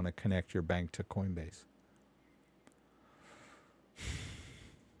don't want to connect your bank to Coinbase.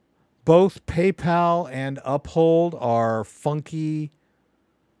 Both PayPal and Uphold are funky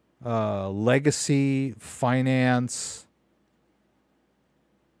legacy finance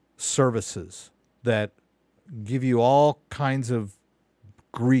services that give you all kinds of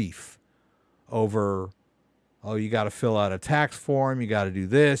grief over, oh, you got to fill out a tax form, you got to do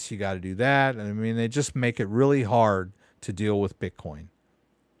this, you got to do that. And I mean, they just make it really hard to deal with Bitcoin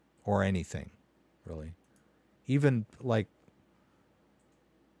or anything, really. Even like,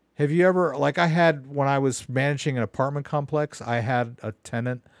 have you ever, like I had, when I was managing an apartment complex, I had a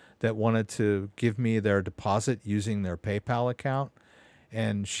tenant that wanted to give me their deposit using their PayPal account.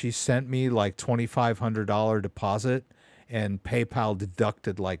 And she sent me like $2,500 deposit, and PayPal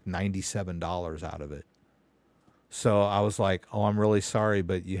deducted like $97 out of it. So I was like, oh, I'm really sorry,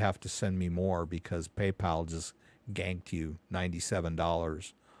 but you have to send me more because PayPal just ganked you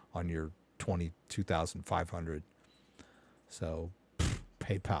 $97 on your $22,500. So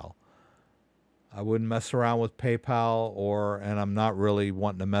PayPal. I wouldn't mess around with PayPal, and I'm not really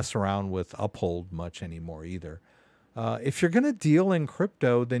wanting to mess around with Uphold much anymore either. If you're going to deal in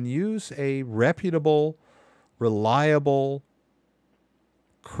crypto, then use a reputable, reliable,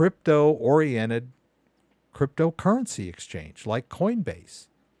 crypto-oriented cryptocurrency exchange like Coinbase.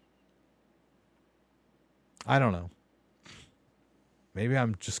 I don't know. Maybe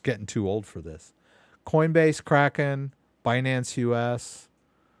I'm just getting too old for this. Coinbase, Kraken, Binance US,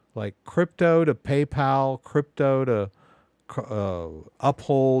 like crypto to PayPal, crypto to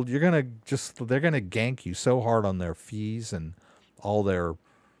Uphold. They're gonna gank you so hard on their fees and all their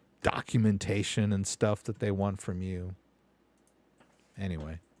documentation and stuff that they want from you.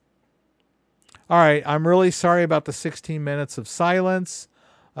 Anyway. All right, I'm really sorry about the 16 minutes of silence.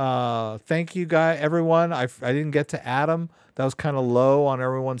 Thank you, everyone. I didn't get to Adam. That was kind of low on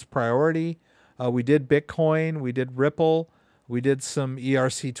everyone's priority. We did Bitcoin. We did Ripple. We did some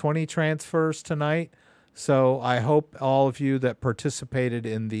ERC20 transfers tonight. So I hope all of you that participated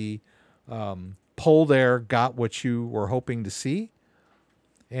in the poll there got what you were hoping to see.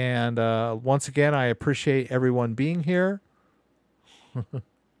 And once again, I appreciate everyone being here.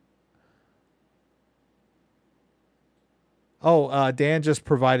 Oh, Dan just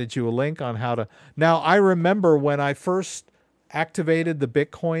provided you a link on how to... Now, I remember when I first activated the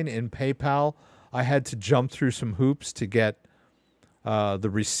Bitcoin in PayPal, I had to jump through some hoops to get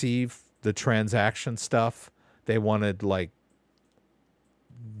the transaction stuff. They wanted, like...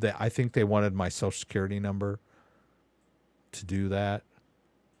 I think they wanted my social security number to do that.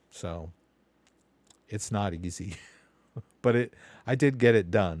 So, it's not easy. But I did get it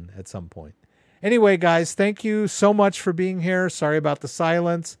done at some point. Anyway, guys, thank you so much for being here. Sorry about the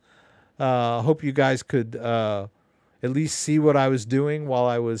silence. Hope you guys could at least see what I was doing while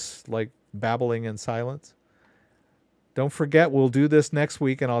I was like babbling in silence. Don't forget, we'll do this next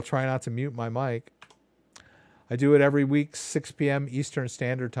week, and I'll try not to mute my mic. I do it every week, 6 p.m. Eastern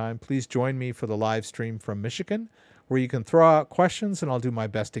Standard Time. Please join me for the live stream from Michigan, where you can throw out questions and I'll do my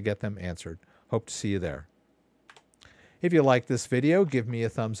best to get them answered. Hope to see you there. If you like this video, give me a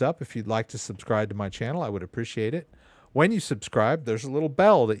thumbs up. If you'd like to subscribe to my channel, I would appreciate it. When you subscribe, there's a little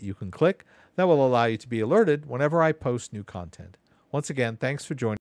bell that you can click that will allow you to be alerted whenever I post new content. Once again, thanks for joining.